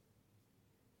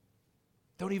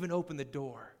 Don't even open the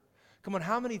door. Come on,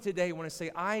 how many today want to say,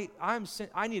 I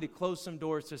need to close some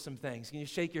doors to some things? Can you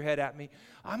shake your head at me?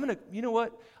 You know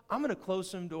what? I'm going to close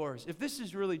some doors. If this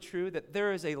is really true, that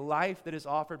there is a life that is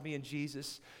offered me in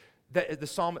Jesus, that the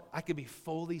psalm, I could be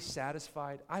fully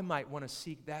satisfied, I might want to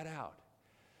seek that out.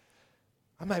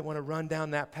 I might want to run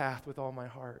down that path with all my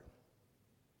heart.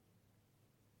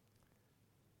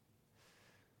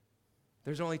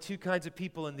 There's only two kinds of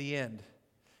people in the end,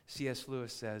 C.S.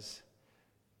 Lewis says.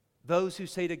 Those who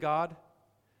say to God,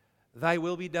 thy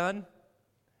will be done,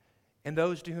 and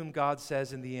those to whom God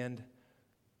says in the end,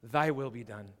 thy will be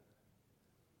done.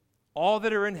 All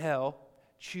that are in hell,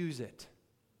 choose it.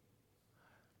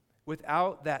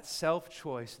 Without that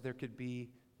self-choice, there could be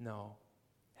no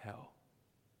hell.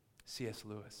 C.S.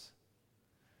 Lewis.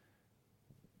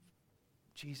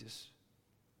 Jesus,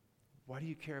 why do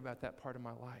you care about that part of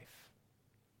my life?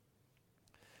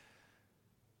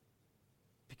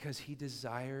 Because he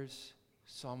desires,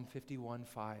 Psalm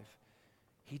 51:5,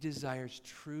 he desires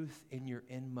truth in your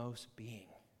inmost being.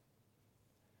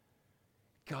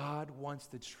 God wants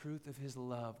the truth of his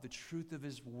love, the truth of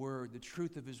his word, the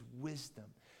truth of his wisdom.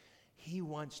 He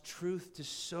wants truth to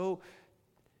so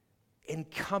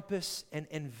encompass and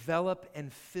envelop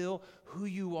and fill who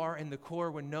you are in the core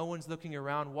when no one's looking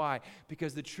around. Why?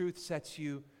 Because the truth sets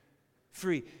you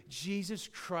free. Jesus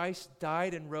Christ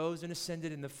died and rose and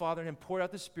ascended, and the Father in him poured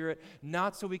out the Spirit,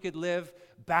 not so we could live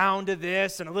bound to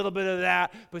this and a little bit of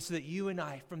that, but so that you and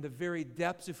I, from the very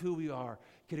depths of who we are,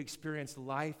 could experience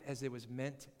life as it was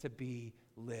meant to be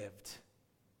lived.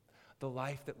 The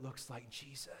life that looks like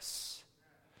Jesus.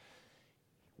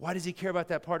 Why does he care about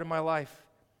that part of my life?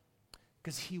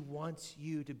 Because he wants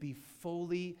you to be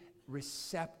fully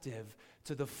receptive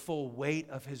to the full weight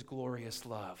of his glorious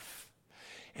love.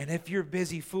 And if you're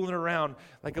busy fooling around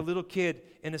like a little kid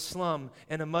in a slum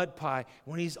in a mud pie,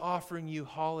 when he's offering you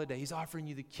holiday, he's offering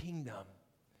you the kingdom,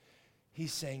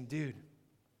 he's saying, dude,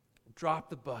 drop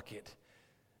the bucket,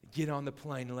 get on the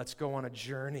plane, and let's go on a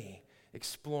journey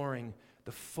exploring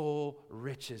the full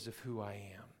riches of who I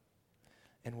am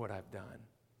and what I've done.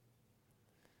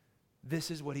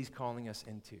 This is what he's calling us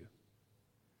into.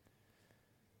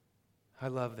 I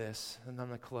love this, and I'm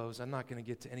going to close. I'm not going to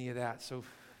get to any of that, so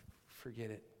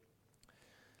forget it.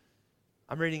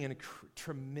 I'm reading a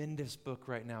tremendous book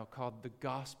right now called The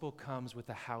Gospel Comes with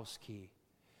a House Key.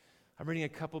 I'm reading a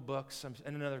couple books. I'm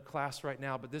in another class right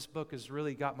now, but this book has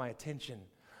really got my attention.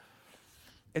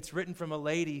 It's written from a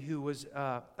lady who was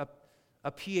a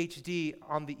PhD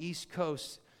on the East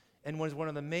Coast and was one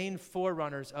of the main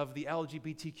forerunners of the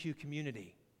LGBTQ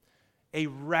community. A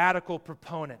radical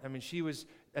proponent. I mean, she was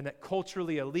a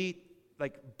culturally elite,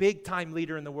 like big-time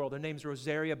leader in the world. Her name's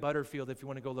Rosaria Butterfield, if you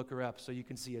want to go look her up so you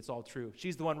can see it's all true.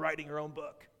 She's the one writing her own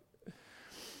book.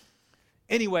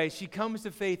 Anyway, she comes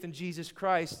to faith in Jesus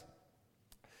Christ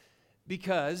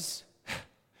because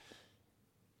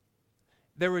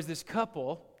there was this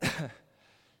couple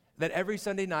that every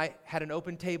Sunday night had an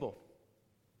open table.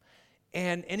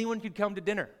 And anyone could come to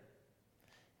dinner.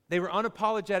 They were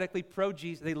unapologetically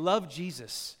pro-Jesus. They loved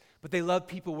Jesus, but they loved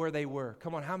people where they were.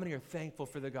 Come on, how many are thankful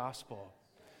for the gospel?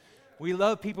 We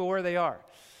love people where they are.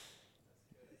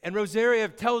 And Rosaria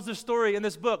tells the story in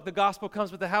this book, The Gospel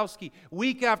Comes with a House Key.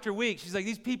 Week after week, she's like,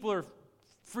 these people are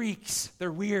freaks.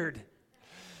 They're weird.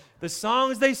 The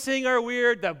songs they sing are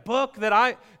weird.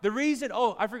 I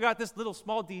forgot this little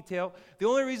small detail. The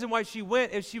only reason why she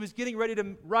went is she was getting ready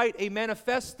to write a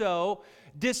manifesto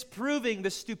disproving the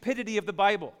stupidity of the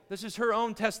Bible. This is her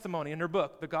own testimony in her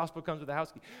book, The Gospel Comes with a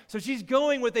House Key. So she's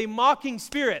going with a mocking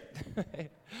spirit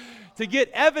to get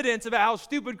evidence about how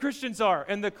stupid Christians are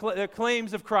and the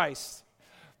claims of Christ.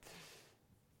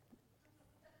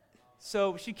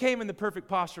 So she came in the perfect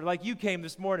posture, like you came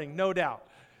this morning, no doubt.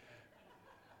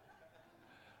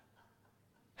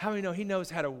 How many know he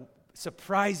knows how to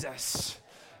surprise us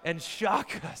and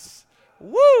shock us?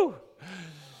 Woo!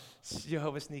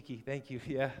 Jehovah Sneaky, thank you,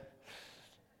 yeah.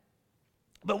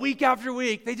 But week after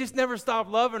week, they just never stopped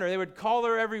loving her. They would call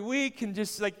her every week and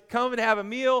just like come and have a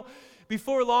meal.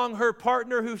 Before long, her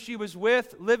partner who she was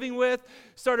living with,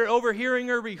 started overhearing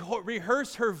her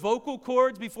rehearse her vocal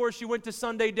cords before she went to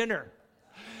Sunday dinner.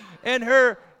 And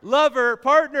her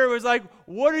partner was like,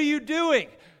 what are you doing?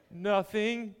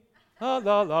 Nothing. La,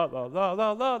 la, la, la, la,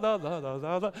 la, la, la, la,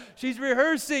 la, la. She's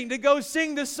rehearsing to go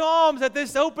sing the Psalms at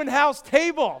this open house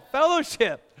table,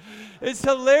 fellowship. It's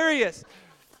hilarious.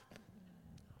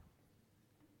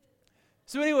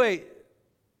 So anyway,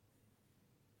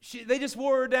 they just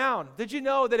wore her down. Did you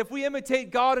know that if we imitate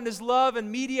God in His love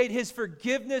and mediate His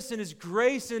forgiveness and His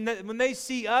grace, and that when they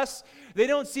see us, they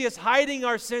don't see us hiding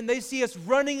our sin. They see us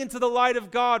running into the light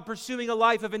of God, pursuing a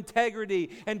life of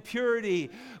integrity and purity.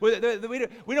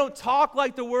 We don't talk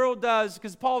like the world does,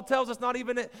 because Paul tells us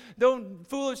don't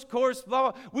foolish course,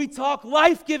 blah, blah. We talk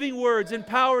life-giving words,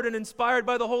 empowered and inspired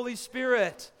by the Holy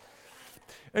Spirit.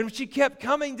 And she kept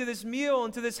coming to this meal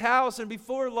and to this house, and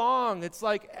before long, it's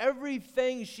like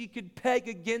everything she could peg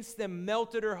against them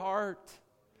melted her heart.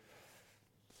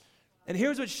 And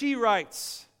here's what she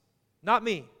writes, not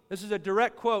me. This is a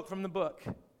direct quote from the book.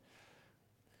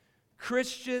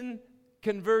 Christian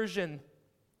conversion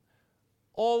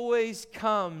always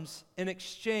comes in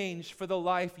exchange for the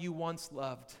life you once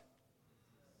loved.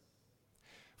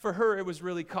 For her, it was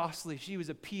really costly. She was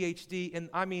a PhD, and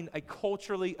I mean a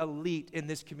culturally elite in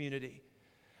this community.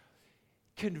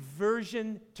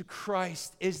 Conversion to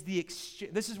Christ is the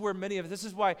exchange. This is where many of us, this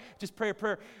is why, just pray a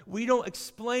prayer. We don't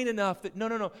explain enough that,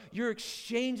 no. You're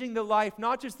exchanging the life,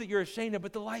 not just that you're ashamed of,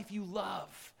 but the life you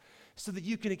love, so that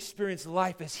you can experience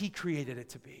life as He created it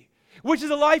to be, which is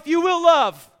a life you will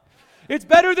love. It's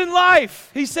better than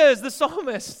life, he says, the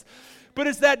psalmist. But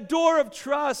it's that door of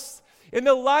trust. And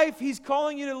the life He's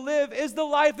calling you to live is the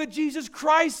life that Jesus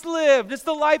Christ lived. It's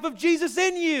the life of Jesus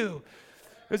in you.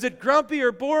 Is it grumpy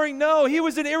or boring? No, He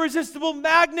was an irresistible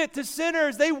magnet to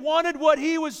sinners. They wanted what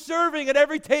He was serving at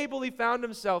every table He found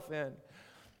Himself in.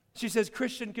 She says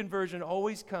Christian conversion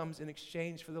always comes in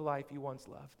exchange for the life you once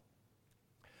loved.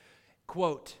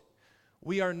 Quote,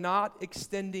 we are not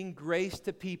extending grace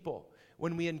to people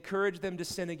when we encourage them to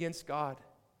sin against God.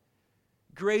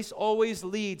 Grace always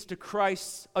leads to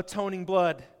Christ's atoning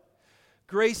blood.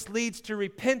 Grace leads to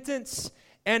repentance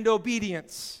and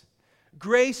obedience.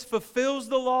 Grace fulfills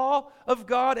the law of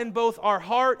God in both our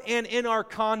heart and in our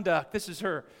conduct. This is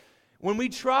her. When we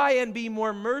try and be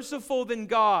more merciful than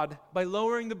God by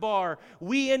lowering the bar,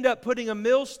 we end up putting a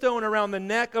millstone around the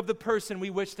neck of the person we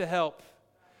wish to help.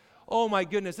 Oh my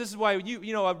goodness, this is why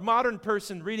a modern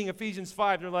person reading Ephesians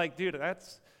 5, they're like, dude,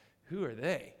 who are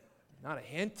they? Not a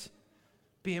hint.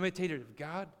 Be imitators of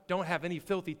God. Don't have any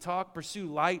filthy talk. Pursue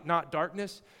light, not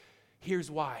darkness. Here's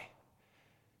why.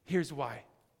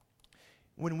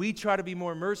 When we try to be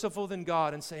more merciful than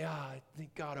God and say, I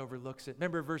think God overlooks it.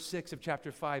 Remember verse 6 of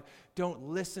chapter 5. Don't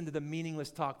listen to the meaningless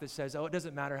talk that says, it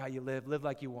doesn't matter how you live. Live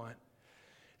like you want.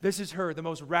 This is her, the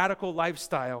most radical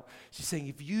lifestyle. She's saying,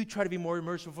 if you try to be more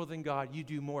merciful than God, you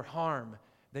do more harm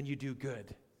than you do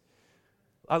good.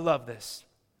 I love this.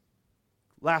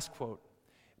 Last quote.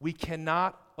 We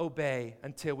cannot obey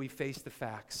until we face the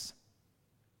facts.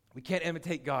 We can't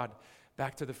imitate God.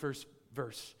 Back to the first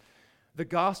verse. The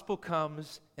gospel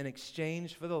comes in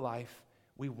exchange for the life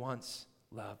we once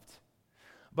loved.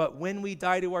 But when we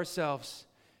die to ourselves,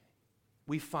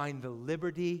 we find the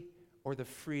liberty or the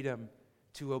freedom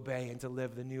to obey and to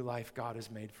live the new life God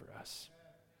has made for us.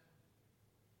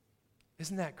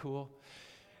 Isn't that cool?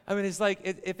 I mean, it's like,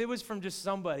 if it was from just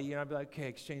somebody, I'd be like, okay,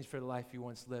 exchange for the life you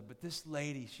once lived. But this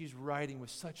lady, she's writing with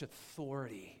such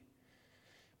authority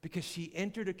because she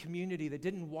entered a community that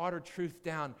didn't water truth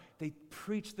down. They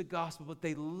preached the gospel, but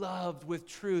they loved with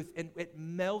truth, and it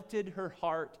melted her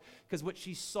heart because what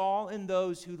she saw in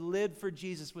those who lived for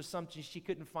Jesus was something she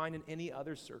couldn't find in any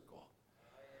other circle.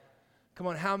 Come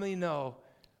on, how many know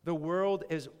the world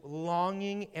is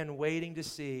longing and waiting to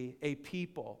see a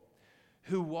people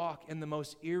who walk in the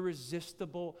most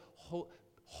irresistible,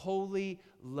 holy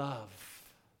love?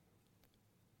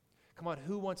 Come on,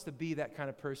 who wants to be that kind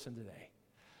of person today?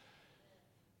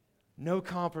 No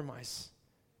compromise.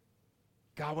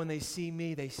 God, when they see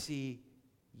me, they see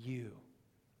you.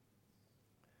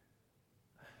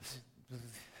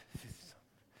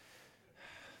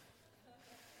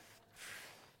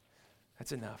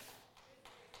 That's enough.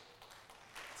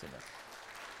 That's enough.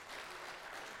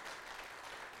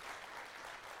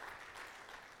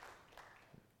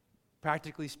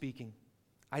 Practically speaking,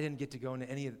 I didn't get to go into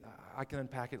any of I can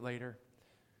unpack it later.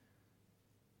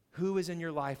 Who is in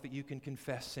your life that you can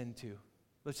confess sin to?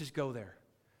 Let's just go there.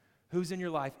 Who's in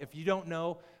your life? If you don't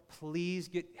know, please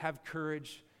have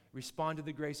courage. Respond to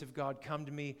the grace of God. Come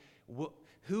to me.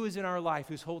 Who is in our life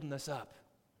who's holding us up?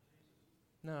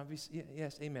 No,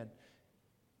 yes, amen.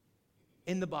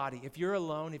 In the body. If you're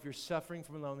alone, if you're suffering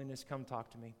from loneliness, come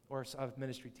talk to me or a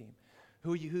ministry team.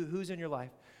 Who's in your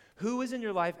life? Who is in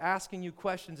your life asking you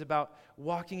questions about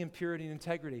walking in purity and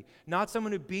integrity? Not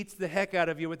someone who beats the heck out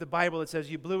of you with the Bible that says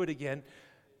you blew it again.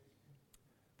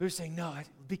 They're saying, no,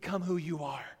 become who you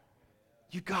are.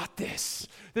 You got this.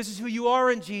 This is who you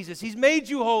are in Jesus. He's made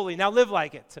you holy. Now live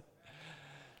like it.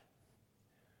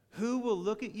 Who will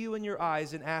look at you in your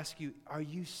eyes and ask you, are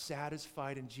you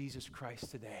satisfied in Jesus Christ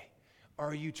today? Or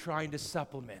are you trying to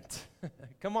supplement?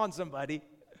 Come on, somebody.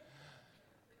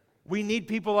 We need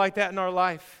people like that in our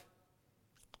life.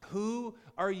 Who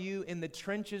are you in the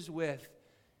trenches with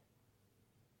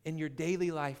in your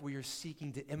daily life where you're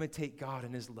seeking to imitate God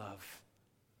and His love?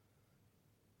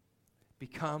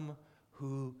 Become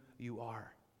who you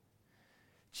are.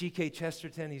 G.K.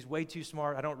 Chesterton, he's way too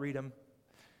smart. I don't read him.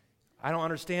 I don't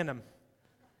understand him.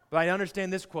 But I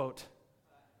understand this quote.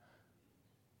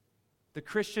 The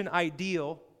Christian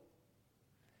ideal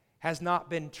has not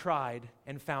been tried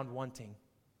and found wanting.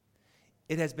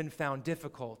 It has been found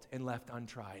difficult and left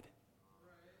untried.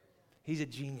 He's a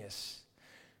genius.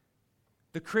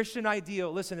 The Christian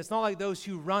ideal, listen, it's not like those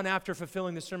who run after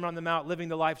fulfilling the Sermon on the Mount, living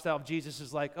the lifestyle of Jesus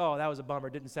is like, oh, that was a bummer,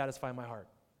 didn't satisfy my heart.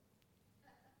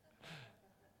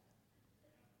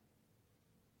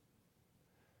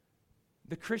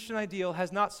 The Christian ideal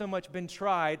has not so much been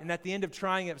tried, and at the end of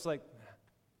trying it, it's like,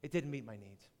 it didn't meet my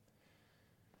needs.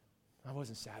 I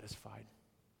wasn't satisfied.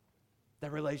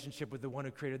 That relationship with the one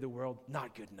who created the world,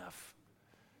 not good enough.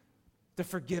 The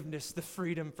forgiveness, the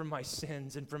freedom from my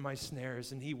sins and from my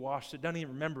snares, and He washed it. Don't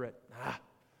even remember it.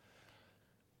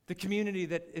 The community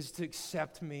that is to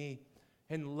accept me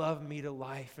and love me to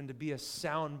life and to be a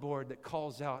soundboard that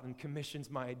calls out and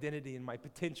commissions my identity and my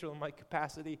potential and my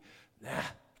capacity.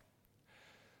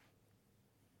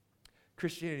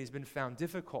 Christianity has been found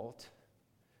difficult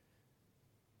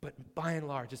but by and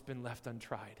large, it's been left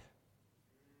untried.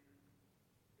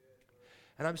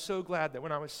 And I'm so glad that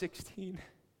when I was 16,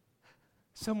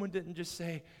 someone didn't just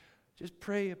say, just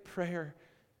pray a prayer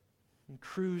and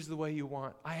cruise the way you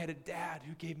want. I had a dad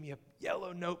who gave me a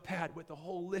yellow notepad with a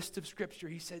whole list of scripture.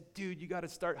 He said, dude, you got to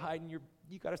start hiding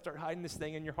this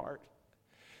thing in your heart.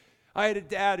 I had a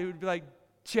dad who would be like,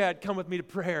 Chad, come with me to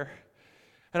prayer.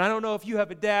 And I don't know if you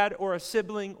have a dad or a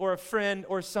sibling or a friend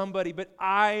or somebody, but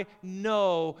I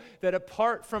know that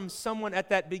apart from someone at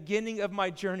that beginning of my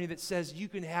journey that says you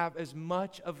can have as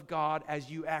much of God as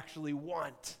you actually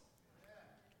want,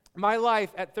 my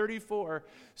life at 34,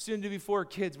 soon to be 4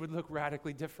 kids, would look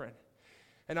radically different.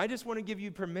 And I just want to give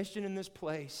you permission in this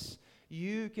place.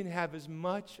 You can have as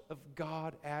much of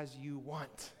God as you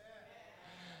want.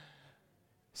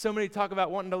 So many talk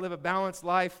about wanting to live a balanced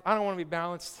life. I don't want to be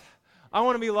balanced. I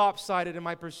want to be lopsided in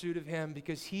my pursuit of Him,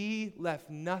 because He left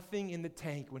nothing in the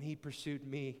tank when He pursued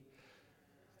me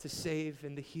to save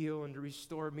and to heal and to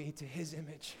restore me to His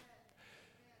image.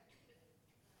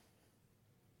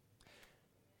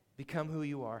 Become who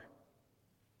you are.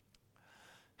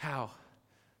 How?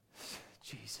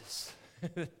 Jesus.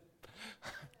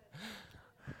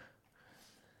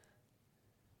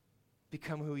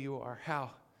 Become who you are.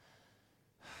 How?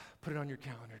 Put it on your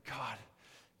calendar. God,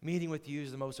 meeting with you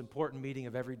is the most important meeting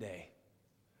of every day.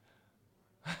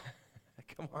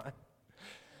 Come on.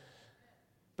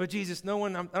 But Jesus, I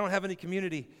don't have any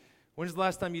community. When's the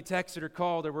last time you texted or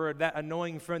called or were that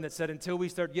annoying friend that said, until we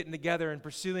start getting together and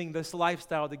pursuing this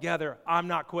lifestyle together, I'm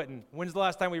not quitting? When's the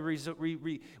last time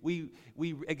we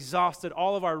exhausted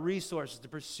all of our resources to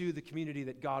pursue the community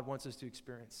that God wants us to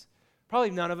experience?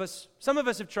 Probably none of us. Some of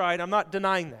us have tried. I'm not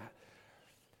denying that.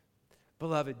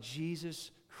 Beloved,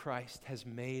 Jesus Christ has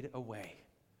made a way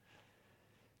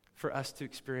for us to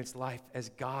experience life as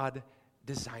God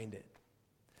designed it.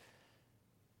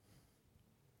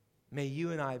 May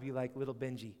you and I be like little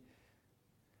Benji.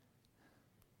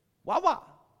 Wah-wah.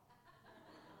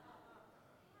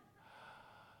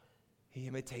 He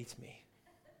imitates me.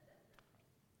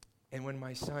 And when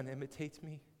my son imitates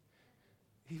me,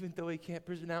 even though he can't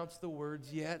pronounce the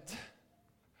words yet,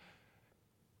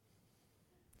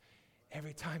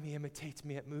 every time he imitates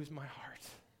me, it moves my heart.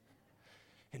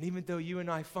 And even though you and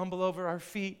I fumble over our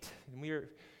feet, and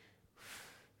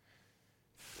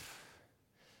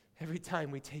every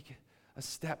time we take a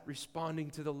step responding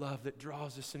to the love that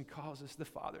draws us and calls us, the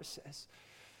Father says,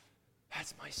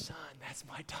 that's my son, that's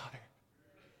my daughter.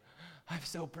 I'm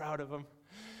so proud of him.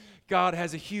 God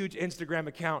has a huge Instagram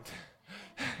account.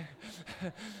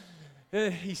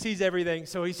 He sees everything,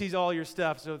 so he sees all your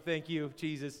stuff, so thank you,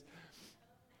 Jesus.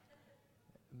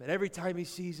 But every time he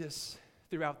sees us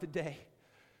throughout the day,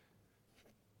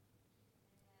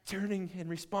 turning and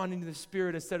responding to the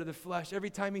Spirit instead of the flesh, every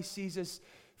time he sees us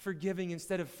forgiving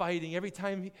instead of fighting, every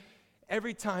time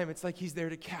it's like he's there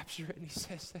to capture it, and he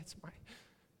says, that's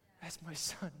my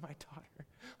son, my daughter.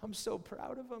 I'm so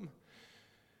proud of them,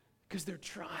 because they're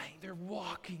trying, they're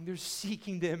walking, they're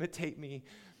seeking to imitate me.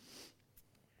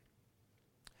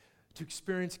 To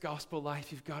experience gospel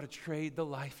life, you've got to trade the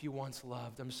life you once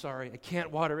loved. I'm sorry, I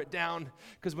can't water it down,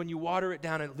 because when you water it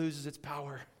down, it loses its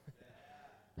power.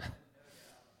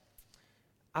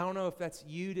 I don't know if that's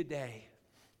you today,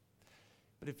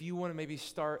 but if you want to maybe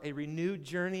start a renewed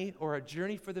journey or a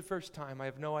journey for the first time, I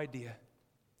have no idea.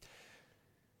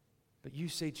 But you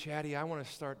say, Chatty, I want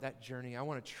to start that journey. I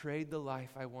want to trade the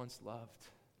life I once loved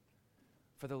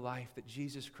for the life that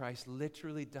Jesus Christ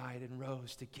literally died and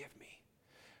rose to give me.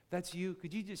 If that's you,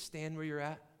 could you just stand where you're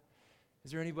at?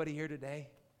 Is there anybody here today?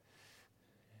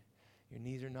 Your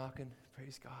knees are knocking.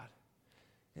 Praise God.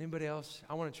 Anybody else?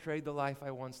 I want to trade the life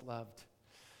I once loved.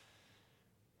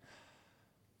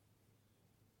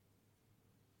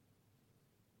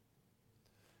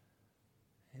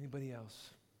 Anybody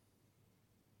else?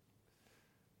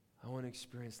 I want to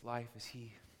experience life as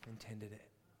He intended it.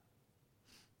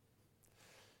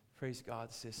 Praise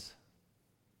God, sis.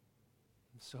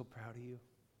 I'm so proud of you.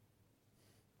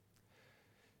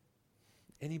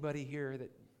 Anybody here that,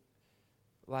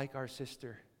 like our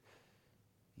sister,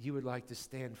 you would like to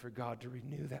stand for God to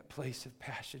renew that place of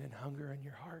passion and hunger in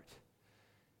your heart?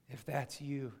 If that's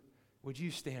you, would you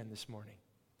stand this morning?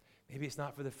 Maybe it's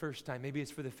not for the first time. Maybe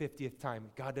it's for the 50th time.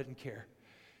 God doesn't care.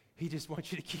 He just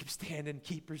wants you to keep standing,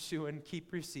 keep pursuing,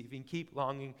 keep receiving, keep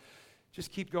longing.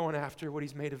 Just keep going after what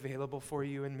He's made available for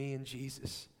you and me and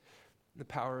Jesus, the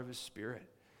power of His Spirit.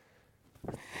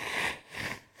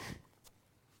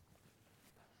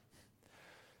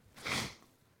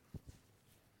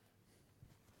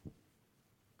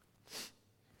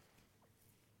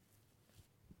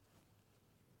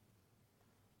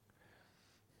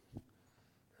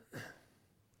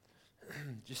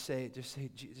 Just say,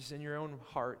 just in your own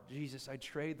heart, Jesus, I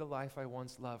trade the life I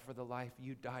once loved for the life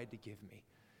you died to give me.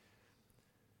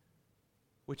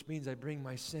 Which means I bring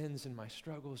my sins and my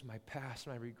struggles, my past,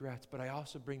 my regrets, but I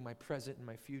also bring my present and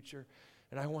my future.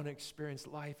 And I want to experience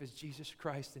life as Jesus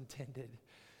Christ intended.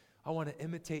 I want to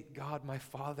imitate God, my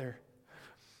Father.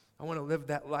 I want to live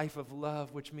that life of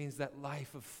love, which means that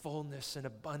life of fullness and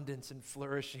abundance and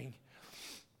flourishing.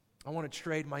 I want to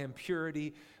trade my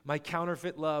impurity, my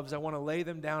counterfeit loves. I want to lay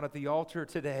them down at the altar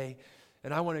today.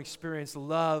 And I want to experience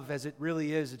love as it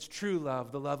really is. It's true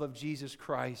love, the love of Jesus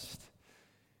Christ.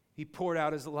 He poured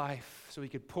out his life so he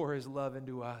could pour his love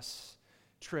into us,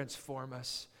 transform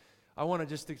us. I want to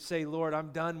just to say, Lord,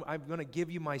 I'm done. I'm going to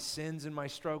give you my sins and my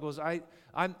struggles. I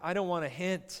don't want a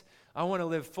hint. I want to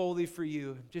live fully for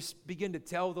you. Just begin to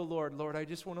tell the Lord, Lord, I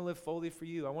just want to live fully for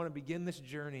you. I want to begin this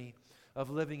journey of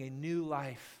living a new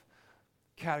life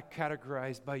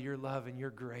categorized by your love and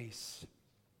your grace.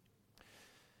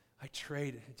 I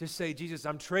trade. Just say, Jesus,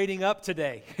 I'm trading up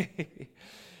today.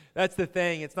 That's the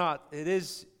thing. It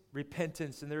is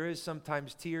repentance, and there is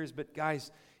sometimes tears, but guys,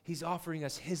 he's offering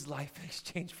us his life in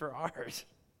exchange for ours.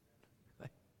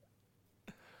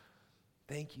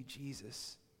 Thank you,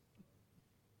 Jesus.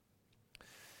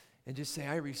 And just say,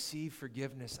 I receive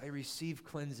forgiveness. I receive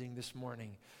cleansing this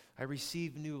morning. I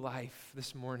receive new life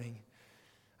this morning.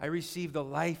 I receive the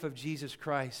life of Jesus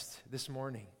Christ this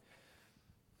morning.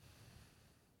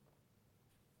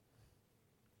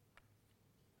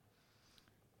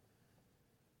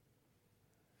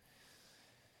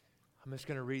 I'm just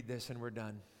going to read this and we're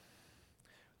done.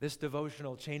 This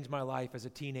devotional changed my life as a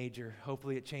teenager.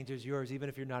 Hopefully it changes yours, even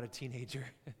if you're not a teenager.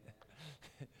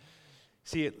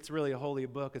 See, it's really a holy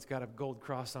book. It's got a gold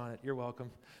cross on it. You're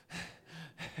welcome.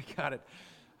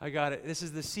 I got it. This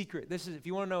is the secret. This is, if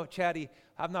you want to know, Chatty,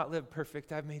 I've not lived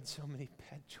perfect. I've made so many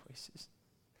bad choices.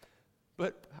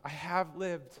 But I have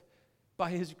lived by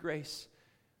his grace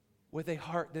with a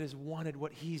heart that has wanted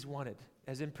what he's wanted.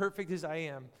 As imperfect as I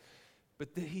am, but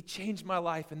he changed my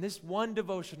life, and this one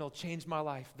devotional changed my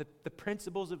life. The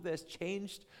principles of this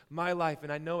changed my life,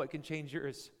 and I know it can change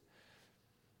yours.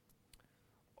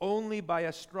 Only by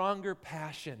a stronger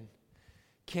passion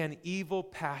can evil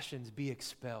passions be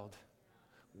expelled.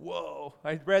 Whoa,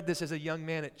 I read this as a young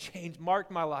man. It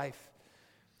marked my life.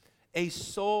 A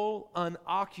soul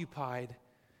unoccupied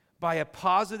by a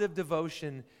positive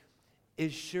devotion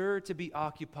is sure to be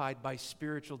occupied by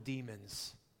spiritual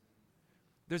demons.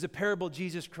 There's a parable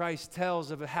Jesus Christ tells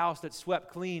of a house that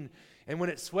swept clean, and when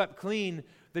it swept clean,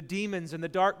 the demons and the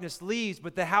darkness leaves,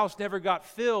 but the house never got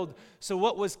filled. So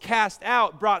what was cast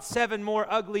out brought 7 more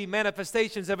ugly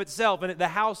manifestations of itself, and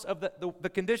the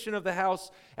condition of the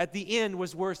house at the end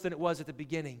was worse than it was at the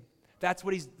beginning. That's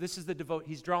what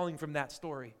he's drawing from that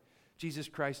story Jesus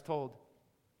Christ told.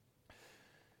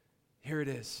 Here it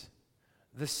is.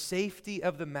 The safety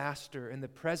of the master in the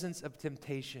presence of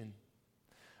temptation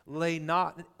lay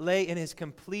in his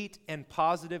complete and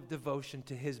positive devotion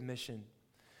to his mission.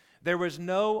 There was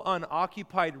no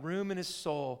unoccupied room in his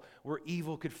soul where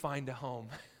evil could find a home.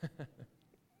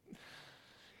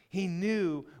 He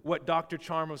knew what Dr.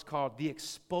 Chalmers called the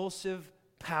expulsive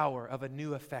power of a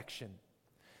new affection.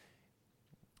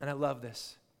 And I love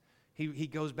this. He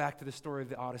goes back to the story of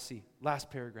the Odyssey,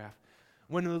 last paragraph.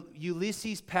 When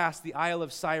Ulysses passed the Isle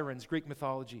of Sirens, Greek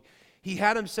mythology, he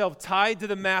had himself tied to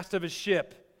the mast of his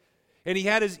ship, and he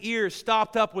had his ears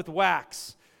stopped up with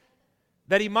wax,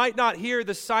 that he might not hear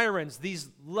the sirens, these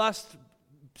lust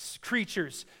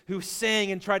creatures who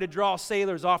sang and tried to draw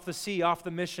sailors off the sea, off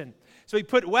the mission. So he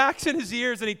put wax in his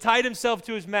ears and he tied himself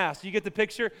to his mast. You get the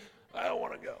picture? I don't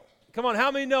want to go. Come on,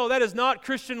 how many know that is not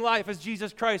Christian life as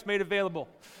Jesus Christ made available?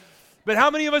 But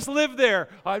how many of us live there?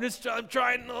 I'm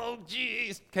trying, oh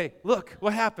geez. Okay, look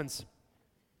what happens.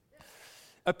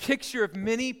 A picture of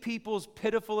many people's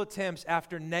pitiful attempts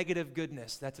after negative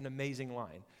goodness. That's an amazing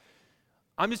line.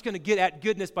 I'm just going to get at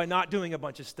goodness by not doing a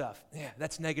bunch of stuff. Yeah,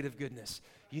 that's negative goodness.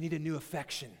 You need a new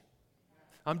affection.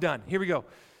 I'm done. Here we go.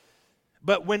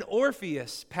 But when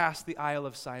Orpheus passed the Isle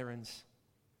of Sirens,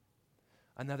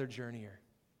 another journeyer,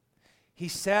 he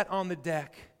sat on the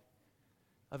deck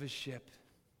of his ship,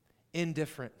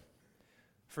 indifferent,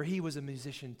 for he was a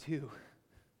musician too.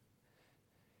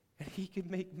 And he could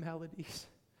make melodies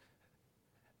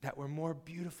that were more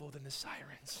beautiful than the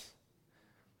sirens.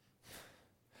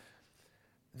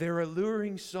 Their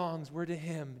alluring songs were to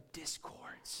him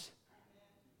discords.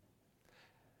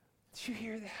 Did you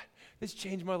hear that? This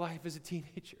changed my life as a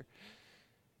teenager.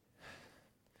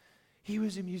 He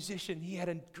was a musician. He had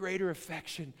a greater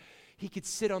affection. He could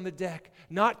sit on the deck,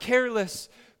 not careless,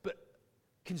 but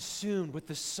consumed with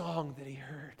the song that he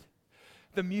heard.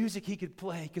 the music he could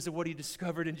play because of what he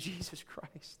discovered in Jesus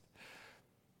Christ.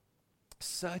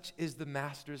 Such is the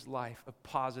Master's life of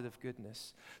positive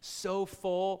goodness. So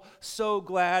full, so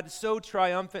glad, so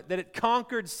triumphant that it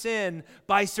conquered sin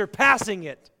by surpassing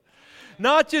it.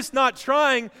 Not just not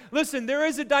trying. Listen, there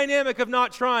is a dynamic of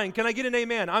not trying. Can I get an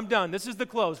amen? I'm done. This is the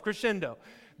close, crescendo.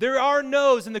 There are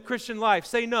no's in the Christian life.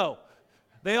 Say no.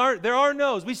 There are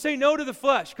no's. We say no to the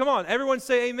flesh. Come on, everyone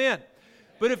say amen.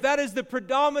 But if that is the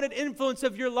predominant influence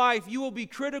of your life, you will be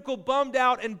critical, bummed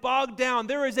out, and bogged down.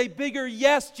 There is a bigger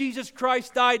yes Jesus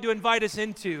Christ died to invite us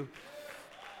into.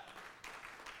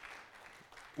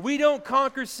 We don't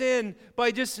conquer sin by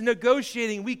just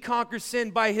negotiating. We conquer sin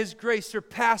by His grace,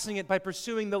 surpassing it by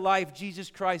pursuing the life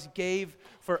Jesus Christ gave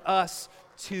for us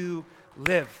to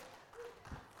live.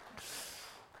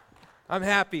 I'm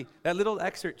happy. That little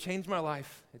excerpt changed my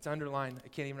life. It's underlined. I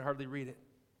can't even hardly read it.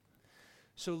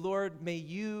 So, Lord, may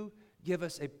you give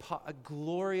us a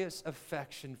glorious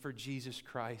affection for Jesus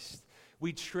Christ.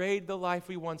 We trade the life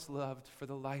we once loved for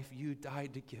the life you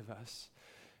died to give us.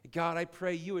 God, I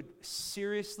pray you would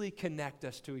seriously connect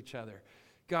us to each other.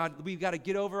 God, we've got to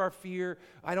get over our fear.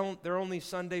 They're only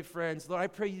Sunday friends. Lord, I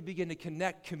pray you begin to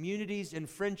connect communities and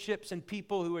friendships and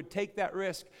people who would take that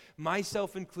risk,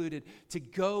 myself included, to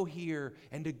go here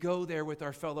and to go there with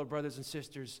our fellow brothers and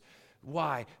sisters.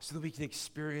 Why? So that we can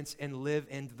experience and live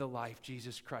into the life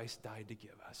Jesus Christ died to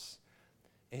give us.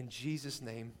 In Jesus'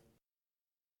 name.